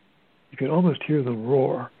real, you can almost hear them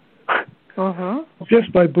roar.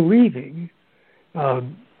 Just by believing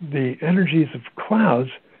the energies of clouds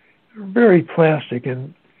are very plastic,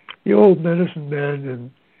 and the old medicine men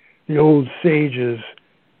and the old sages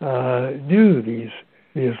knew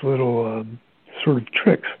these little sort of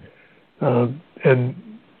tricks. And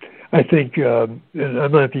I think, and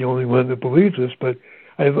I'm not the only one that believes this, but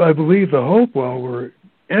I believe the Hopewell were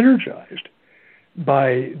energized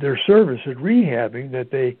by their service at rehabbing,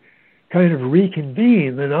 that they kind of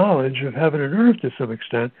reconvened the knowledge of heaven and earth to some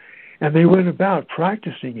extent, and they went about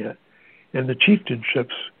practicing it. And the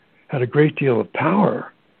chieftainships had a great deal of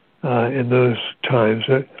power in those times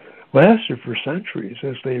that lasted for centuries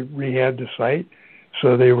as they rehabbed the site,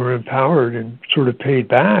 so they were empowered and sort of paid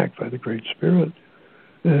back by the Great Spirit.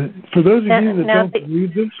 For those of you that don't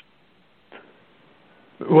believe this,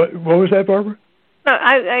 what was that, Barbara? No,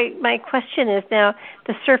 my question is, now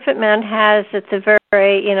the Serpent Mound has at the very,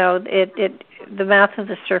 the mouth of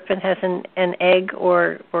the serpent has an egg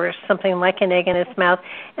or something like an egg in its mouth,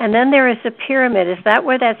 and then there is a pyramid. Is that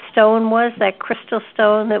where that stone was, that crystal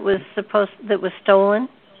stone that was stolen?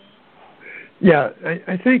 Yeah,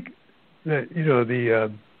 I think that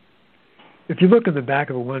if you look in the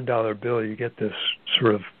back of a $1 bill, you get this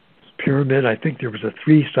sort of pyramid. I think there was a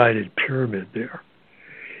 3-sided pyramid there.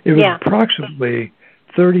 It was approximately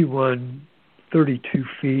 32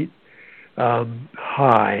 feet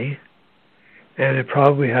high, and it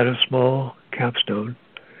probably had a small capstone.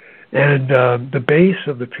 And the base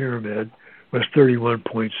of the pyramid was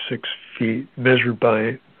 31.6 feet, measured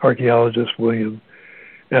by archaeologist William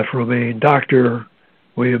F. Romaine, Dr.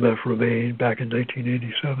 William F. Romaine, back in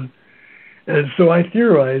 1987. And so I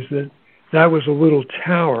theorized that was a little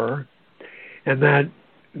tower, and that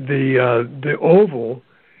the oval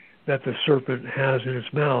that the serpent has in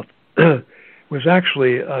its mouth was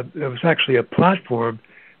actually a platform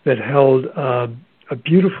that held a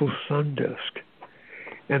beautiful sun disk,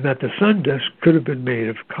 and that the sun disk could have been made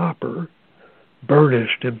of copper,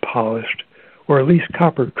 burnished and polished, or at least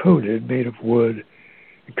copper coated, made of wood,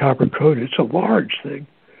 and copper coated. It's a large thing.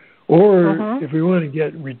 Or if we want to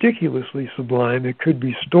get ridiculously sublime, it could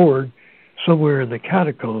be stored somewhere in the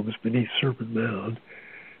catacombs beneath Serpent Mound.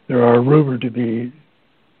 There are rumored to be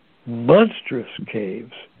monstrous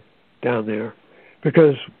caves down there,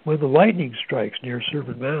 because when the lightning strikes near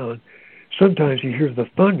Serpent Mound, sometimes you hear the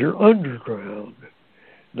thunder underground,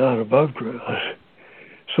 not above ground.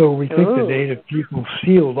 So we think the native people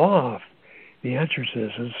sealed off the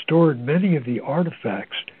entrances and stored many of the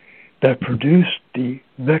artifacts that produced the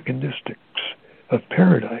mechanistics of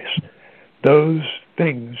paradise, those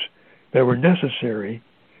things that were necessary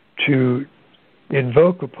to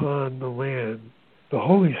invoke upon the land the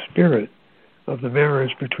Holy Spirit of the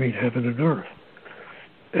marriage between heaven and earth.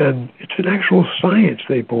 And it's an actual science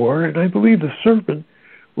they bore, and I believe the serpent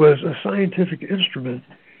was a scientific instrument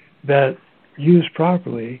that, used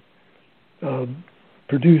properly,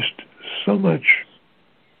 produced so much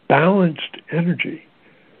balanced energy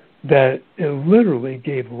that it literally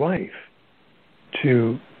gave life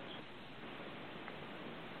to,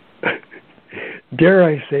 dare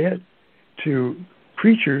I say it, to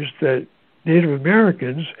creatures that Native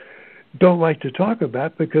Americans don't like to talk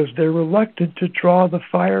about because they're reluctant to draw the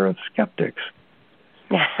fire of skeptics.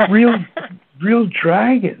 Real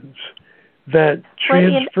dragons that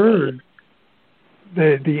transferred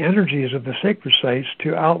the energies of the sacred sites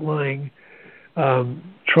to outlying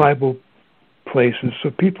tribal places,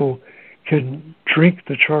 so people can drink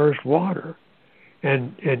the charged water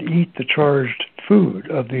and eat the charged food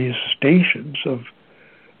of these stations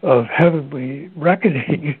of heavenly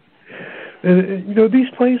reckoning. And these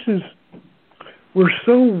places were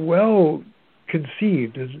so well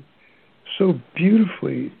conceived and so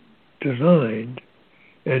beautifully designed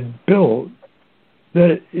and built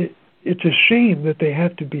that it's a shame that they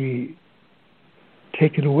have to be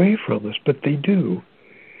taken away from us, but they do.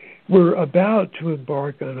 We're about to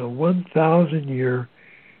embark on a 1,000-year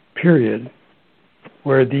period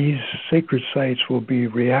where these sacred sites will be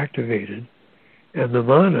reactivated and the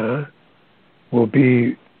mana will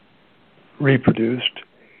be reproduced.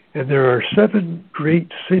 And there are 7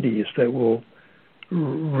 great cities that will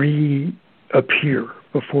reappear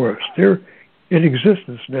before us. They're in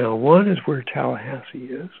existence now. One is where Tallahassee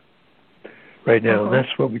is right now, and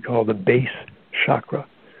that's what we call the base chakra.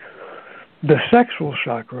 The sexual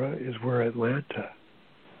chakra is where Atlanta,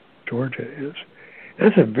 Georgia is.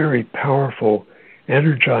 That's a very powerful,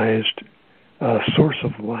 energized source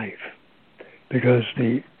of life, because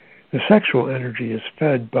the sexual energy is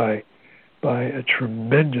fed by a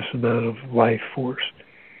tremendous amount of life force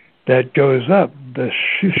that goes up the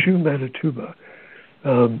Shushu Manituba.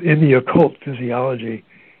 In the occult physiology,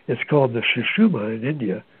 it's called the Shushuma in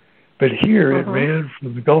India, but here it ran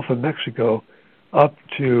from the Gulf of Mexico up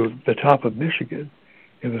to the top of Michigan.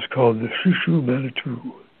 It was called the Shushu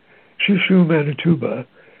Manitou. Shushu Manituba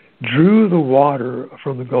drew the water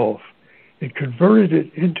from the Gulf and converted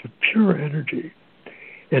it into pure energy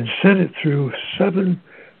and sent it through 7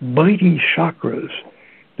 mighty chakras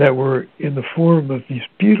that were in the form of these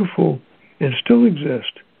beautiful, and still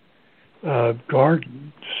exist,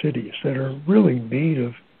 garden cities that are really made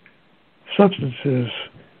of substances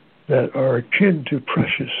that are akin to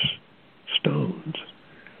precious stones.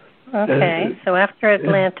 Okay, so after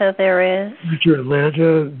Atlanta there is? After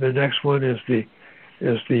Atlanta, the next one is the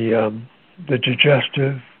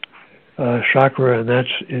digestive chakra, and that's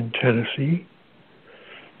in Tennessee.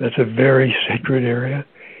 That's a very sacred area.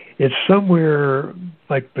 It's somewhere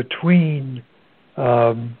like between,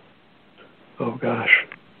 somewhere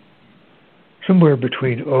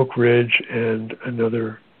between Oak Ridge and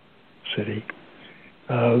another city.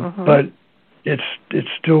 But it's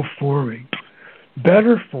still forming.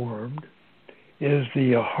 Better formed is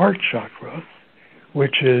the heart chakra,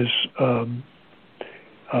 which is in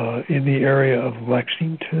the area of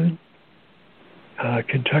Lexington,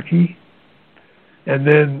 Kentucky. And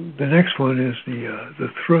then the next one is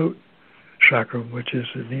the throat chakra, which is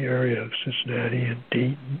in the area of Cincinnati and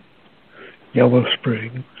Dayton, Yellow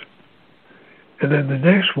Springs. And then the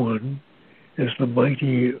next one is the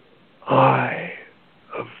mighty eye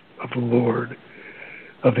of the Lord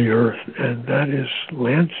of the earth, and that is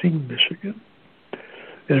Lansing, Michigan.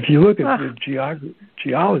 And if you look at the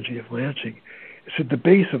geology of Lansing, it's at the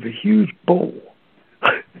base of a huge bowl.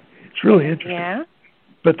 It's really interesting. Yeah.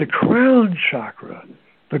 But the crown chakra,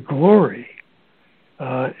 the glory,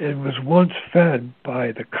 it was once fed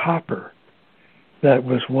by the copper that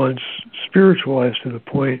was once spiritualized to the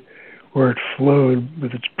point where it flowed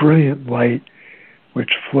with its brilliant light,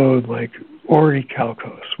 which flowed like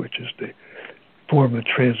aurichalcos, which is the form of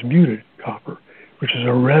transmuted copper, which is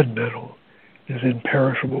a red metal, is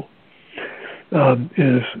imperishable, is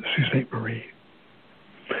Sault Ste. Marie.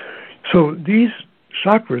 So these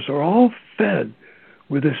chakras are all fed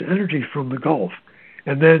with this energy from the Gulf,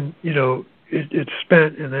 and then it's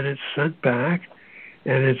spent and then it's sent back,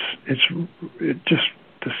 and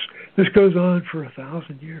this goes on for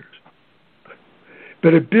 1,000 years,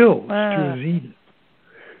 but it builds to a zenith.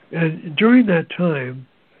 And during that time,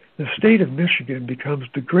 the state of Michigan becomes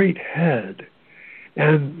the great head,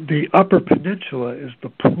 and the Upper Peninsula is the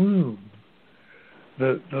plume,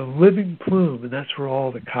 the living plume, and that's where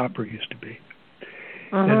all the copper used to be.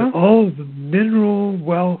 And all of the mineral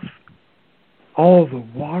wealth, all of the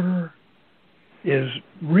water is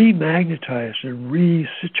remagnetized and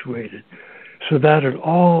resituated so that it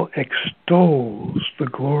all extols the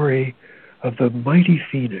glory of the mighty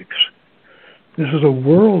phoenix. This is a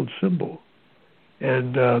world symbol,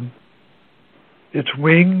 and its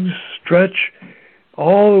wings stretch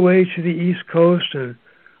all the way to the East Coast and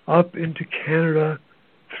up into Canada,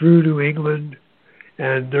 through New England,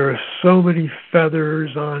 and there are so many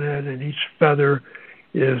feathers on it, and each feather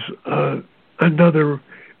is another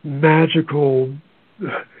magical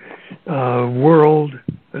world,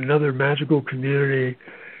 another magical community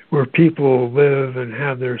where people live and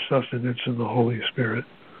have their sustenance in the Holy Spirit.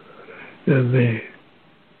 And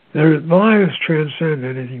their lives transcend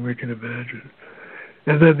anything we can imagine.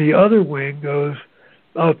 And then the other wing goes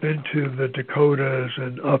up into the Dakotas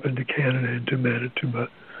and up into Canada, into Manitoba,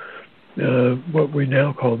 what we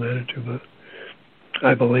now call Manitoba.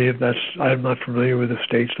 I believe I'm not familiar with the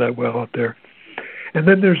states that well up there. And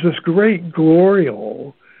then there's this great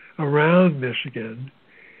gloriole around Michigan,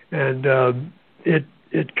 and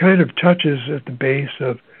it kind of touches at the base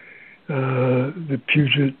of the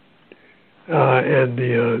Puget and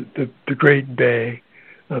the Great Bay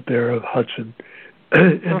up there of Hudson.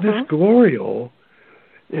 And this gloriole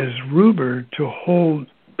is rumored to hold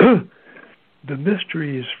the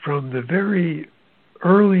mysteries from the very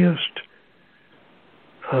earliest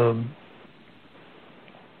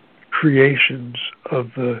creations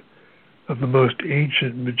of the most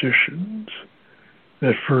ancient magicians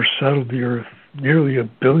that first settled the earth nearly 1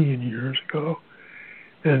 billion years ago.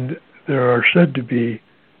 And there are said to be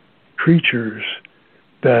creatures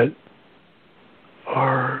that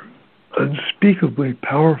are unspeakably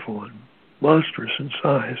powerful and monstrous in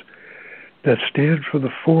size that stand for the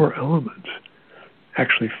 4 elements,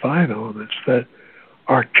 actually 5 elements, that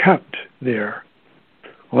are kept there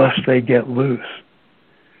lest they get loose.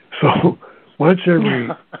 So once every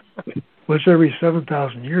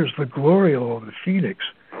 7,000 years, the gloriole of the phoenix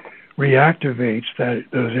reactivates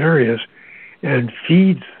those areas and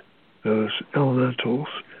feeds those elementals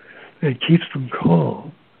and keeps them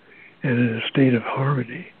calm and in a state of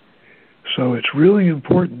harmony. So it's really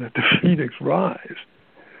important that the phoenix rise.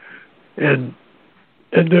 And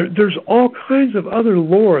there's all kinds of other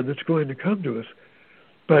lore that's going to come to us,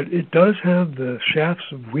 but it does have the shafts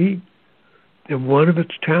of wheat in one of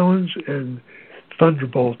its talons and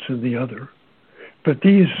thunderbolts in the other. But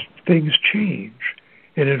these things change,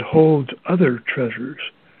 and it holds other treasures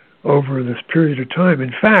over this period of time.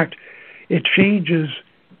 In fact, it changes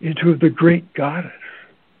into the great goddess,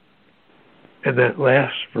 and that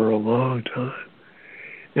lasts for a long time.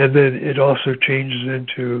 And then it also changes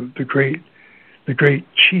into the great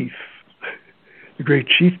chief, the great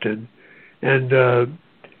chieftain, and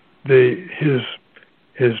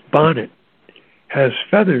his bonnet has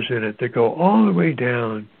feathers in it that go all the way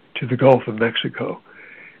down to the Gulf of Mexico,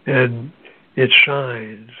 and it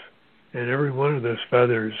shines, and every one of those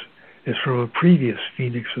feathers is from a previous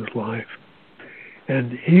phoenix's life.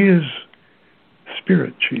 And he is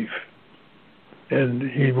spirit chief, and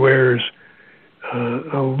he wears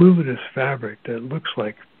a luminous fabric that looks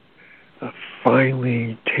like a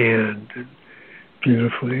finely tanned and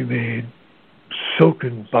beautifully made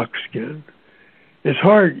silken buckskin. It's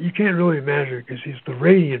hard, you can't really imagine it because he's the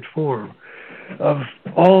radiant form of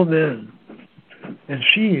all men, and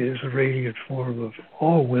she is the radiant form of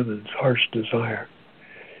all women's heart's desire.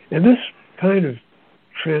 And this kind of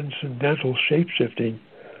transcendental shape-shifting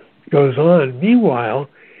goes on. Meanwhile,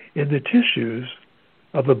 in the tissues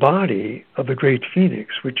of the body of the great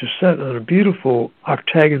phoenix, which is set on a beautiful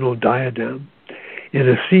octagonal diadem in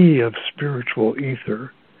a sea of spiritual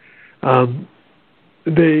ether,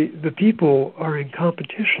 the people are in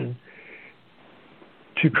competition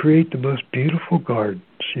to create the most beautiful gardens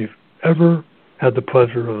you've ever had the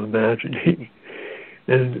pleasure of imagining.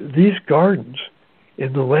 And these gardens,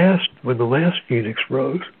 when the last phoenix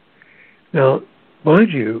rose, now,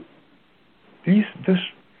 mind you, this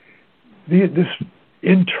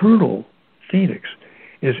internal phoenix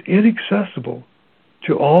is inaccessible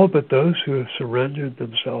to all but those who have surrendered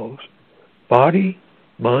themselves, body,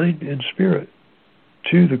 mind, and spirit,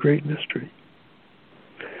 to the great mystery.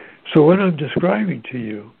 So what I'm describing to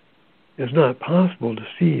you is not possible to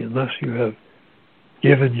see unless you have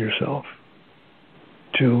given yourself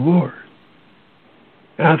to the Lord.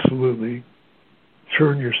 Absolutely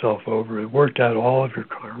turn yourself over and worked out all of your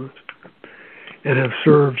karmas and have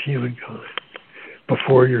served humankind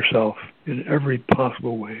before yourself in every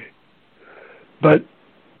possible way. But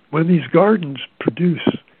when these gardens produce,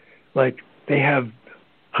 like they have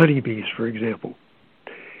honeybees, for example,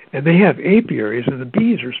 and they have apiaries, and the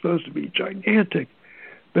bees are supposed to be gigantic,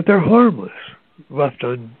 but they're harmless, left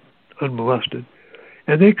unmolested.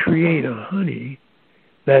 And they create a honey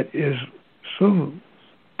that is so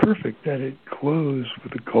perfect that it glows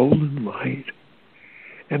with a golden light.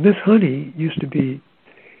 And this honey used to be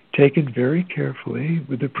taken very carefully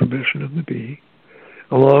with the permission of the bee,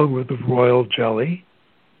 along with the royal jelly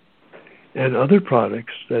and other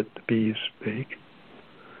products that the bees make.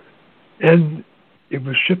 And it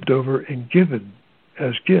was shipped over and given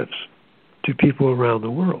as gifts to people around the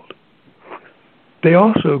world. They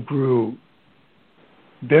also grew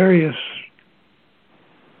various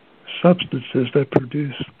substances that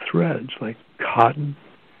produce threads, like cotton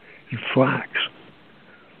and flax.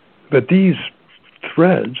 But these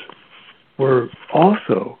threads were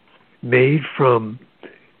also made from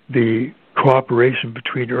the cooperation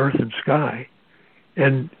between earth and sky,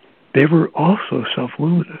 and they were also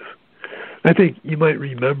self-luminous. I think you might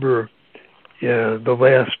remember the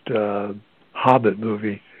last Hobbit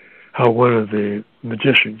movie, how one of the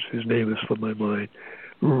magicians, whose name has slipped my mind,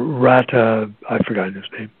 Rata, I've forgotten his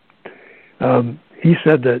name, he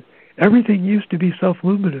said that everything used to be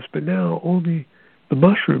self-luminous, but now only the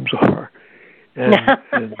mushrooms are. And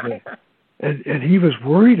he was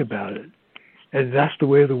worried about it. And that's the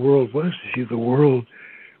way the world was. You see, the world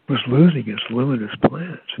was losing its luminous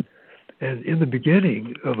planets. And in the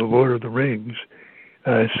beginning of The Lord of the Rings,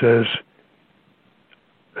 it says,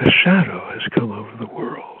 a shadow has come over the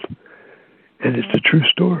world. And it's a true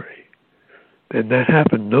story. And that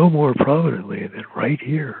happened no more prominently than right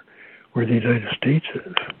here, where the United States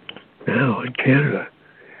is now, in Canada.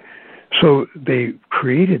 So they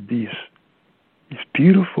created these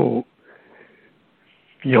beautiful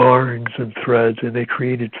yarns and threads, and they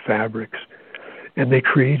created fabrics, and they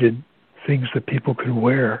created things that people could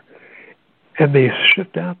wear, and they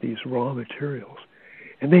shipped out these raw materials.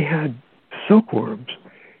 And they had silkworms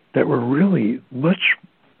that were really much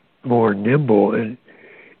more nimble, and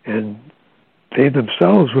they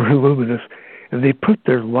themselves were luminous, and they put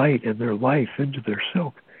their light and their life into their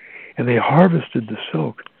silk, and they harvested the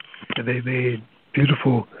silk, and they made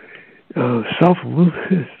beautiful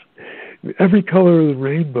self-luminous, every color of the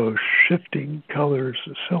rainbow, shifting colors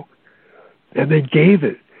of silk. And they gave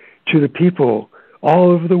it to the people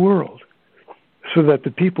all over the world so that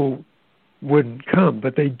the people wouldn't come.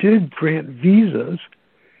 But they did grant visas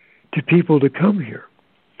to people to come here.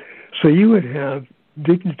 So you would have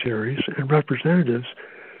dignitaries and representatives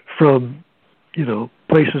from,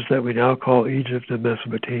 places that we now call Egypt and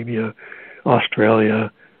Mesopotamia,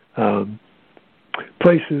 Australia,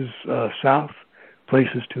 places south,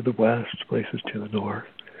 places to the west, places to the north.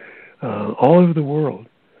 All over the world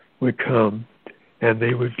would come, and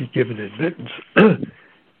they would be given admittance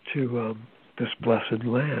to this blessed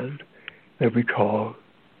land that we call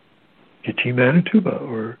Giti Manitoba,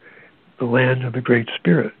 or the land of the Great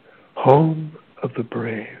Spirit, home of the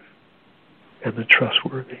brave and the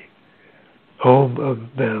trustworthy, home of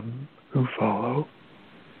them who follow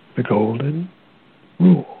the golden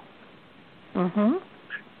rule. Mm-hmm.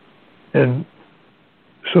 And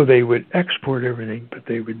so they would export everything, but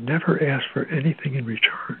they would never ask for anything in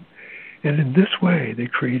return. And in this way, they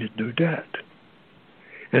created no debt.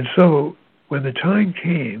 And so when the time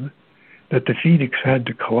came that the Phoenix had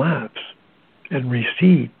to collapse and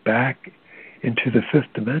recede back into the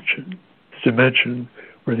fifth dimension, the dimension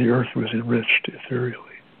where the earth was enriched ethereally,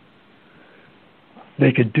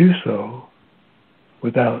 they could do so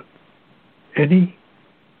without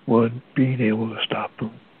anyone being able to stop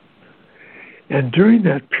them. And during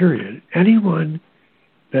that period, anyone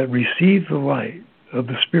that received the light of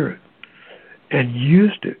the Spirit and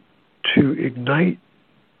used it to ignite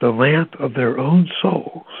the lamp of their own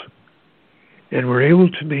souls and were able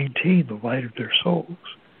to maintain the light of their souls,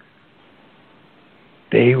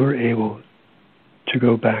 they were able to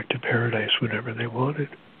go back to paradise whenever they wanted.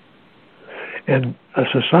 And a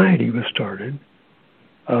society was started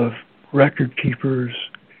of record keepers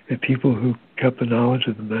and people who kept the knowledge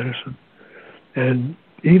of the medicine. And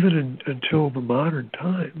even until the modern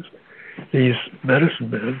times, these medicine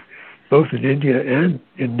men, both in India and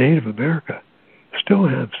in Native America, still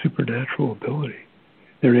have supernatural ability.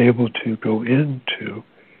 They're able to go into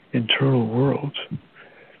internal worlds.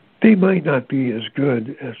 They might not be as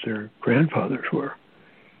good as their grandfathers were,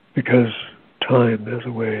 because time has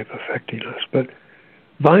a way of affecting us. But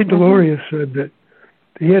Vine Deloria said that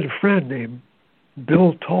he had a friend named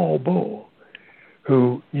Bill Tall Bull,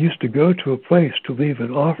 who used to go to a place to leave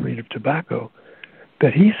an offering of tobacco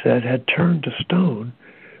that he said had turned to stone,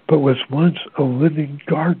 but was once a living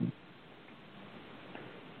garden.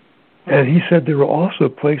 And he said there were also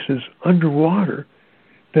places underwater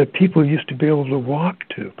that people used to be able to walk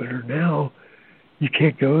to, but are now, you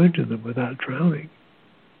can't go into them without drowning.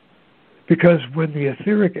 Because when the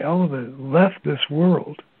etheric element left this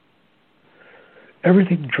world,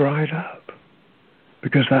 everything dried up,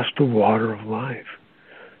 because that's the water of life.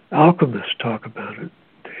 Alchemists talk about it.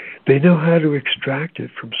 They know how to extract it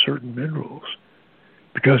from certain minerals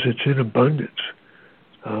because it's in abundance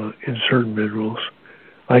in certain minerals.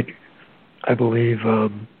 Like, I believe,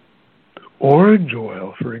 orange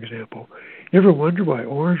oil, for example. You ever wonder why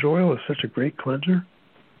orange oil is such a great cleanser?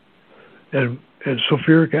 And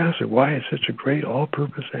sulfuric acid, why it's such a great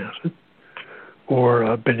all-purpose acid?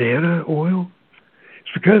 Or banana oil? It's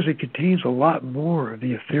because it contains a lot more of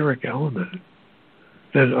the etheric element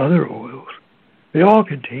than other oils. They all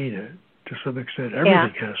contain it to some extent.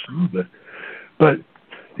 Everything has some of it. But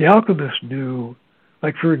the alchemist knew,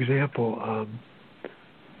 like for example,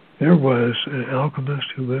 there was an alchemist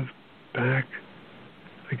who lived back,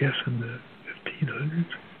 I guess, in the 1500s.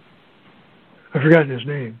 I've forgotten his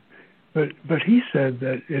name, but he said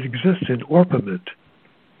that it exists in orpiment.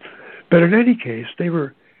 But in any case, they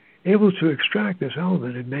were able to extract this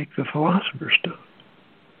element and make the Philosopher's Stone.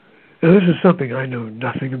 Now, this is something I know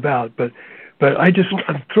nothing about, but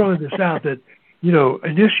I'm throwing this out that,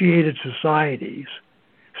 initiated societies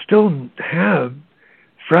still have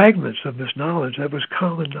fragments of this knowledge that was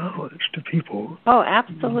common knowledge to people. Oh,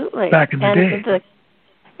 absolutely. Back in the day.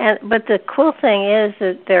 But the cool thing is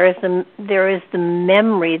that there is the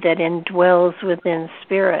memory that indwells within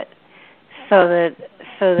spirit, so that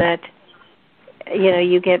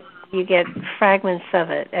you get fragments of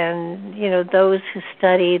it, and those who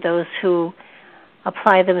study, those who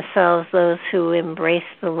apply themselves, those who embrace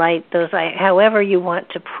the light, however you want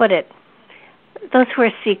to put it, those who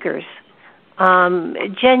are seekers,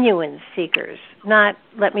 genuine seekers, not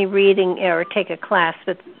let me read or take a class,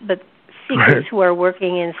 but seekers who are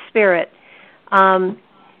working in spirit.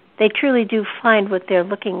 They truly do find what they're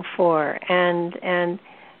looking for, and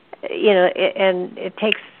it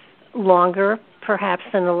takes longer perhaps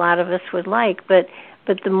than a lot of us would like, but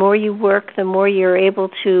the more you work, the more you're able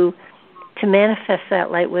to manifest that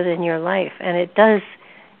light within your life, and it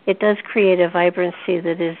does create a vibrancy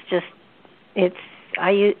that is just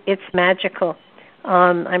it's magical.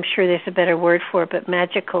 I'm sure there's a better word for it, but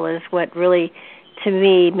magical is what really, to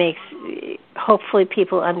me, makes hopefully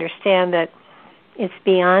people understand that it's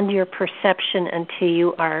beyond your perception until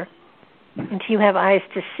you have eyes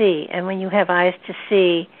to see, and when you have eyes to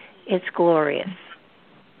see, it's glorious.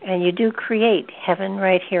 And you do create heaven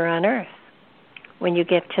right here on earth when you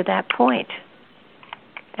get to that point.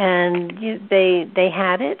 And they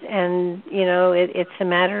had it, and it's a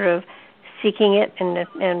matter of seeking it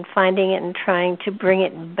and finding it and trying to bring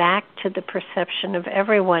it back to the perception of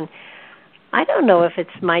everyone. I don't know if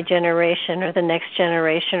it's my generation or the next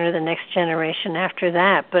generation or the next generation after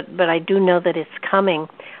that, but I do know that it's coming.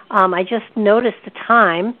 I just noticed the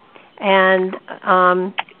time, and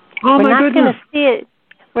we're not going to see it.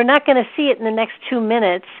 We're not going to see it in the next 2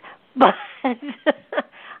 minutes, but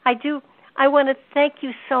I want to thank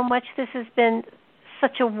you so much. This has been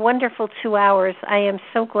such a wonderful 2 hours. I am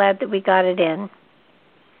so glad that we got it in.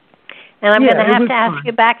 And I'm going to have to ask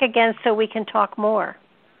you back again so we can talk more.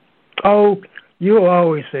 Oh, you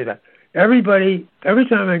always say that. Everybody, every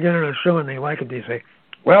time I get on a show and they like it, they say,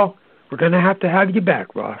 well, we're going to have you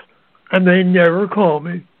back, Ross. And they never call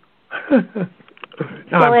me.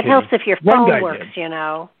 No, well, it helps if your phone works,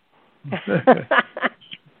 I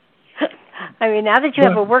mean, now that you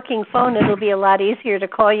have a working phone, it'll be a lot easier to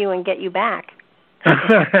call you and get you back.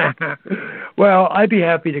 Well, I'd be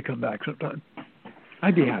happy to come back sometime.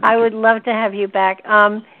 I'd be happy. I would love to have you back.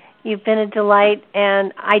 You've been a delight,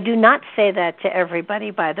 and I do not say that to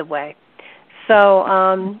everybody, by the way. So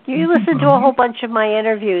you listen to a whole bunch of my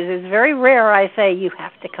interviews. It's very rare I say you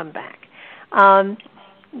have to come back.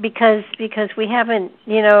 Because we haven't,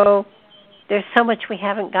 there's so much we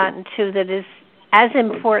haven't gotten to that is as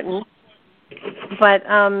important. But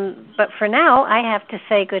for now, I have to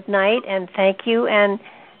say good night and thank you, and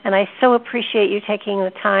I so appreciate you taking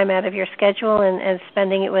the time out of your schedule and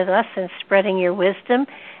spending it with us and spreading your wisdom.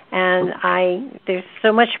 And there's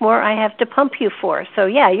so much more I have to pump you for. So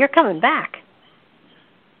yeah, you're coming back.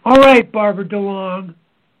 All right, Barbara DeLong,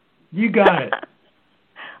 you got it.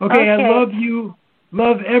 Okay, I love you.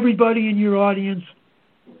 Love everybody in your audience.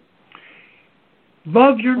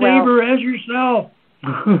 Love your neighbor as yourself.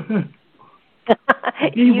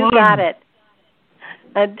 You got it.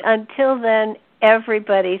 Until then,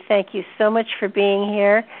 everybody, thank you so much for being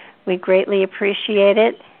here. We greatly appreciate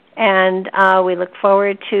it, and we look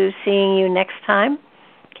forward to seeing you next time.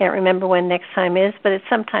 Can't remember when next time is, but it's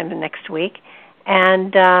sometime next week.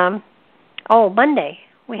 And, Monday,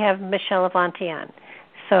 we have Michelle Avanti on.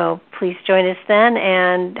 So please join us then,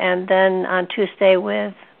 and then on Tuesday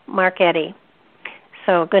with Mark Eddy.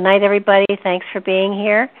 So good night, everybody. Thanks for being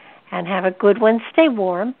here, and have a good one. Stay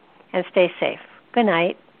warm and stay safe. Good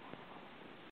night.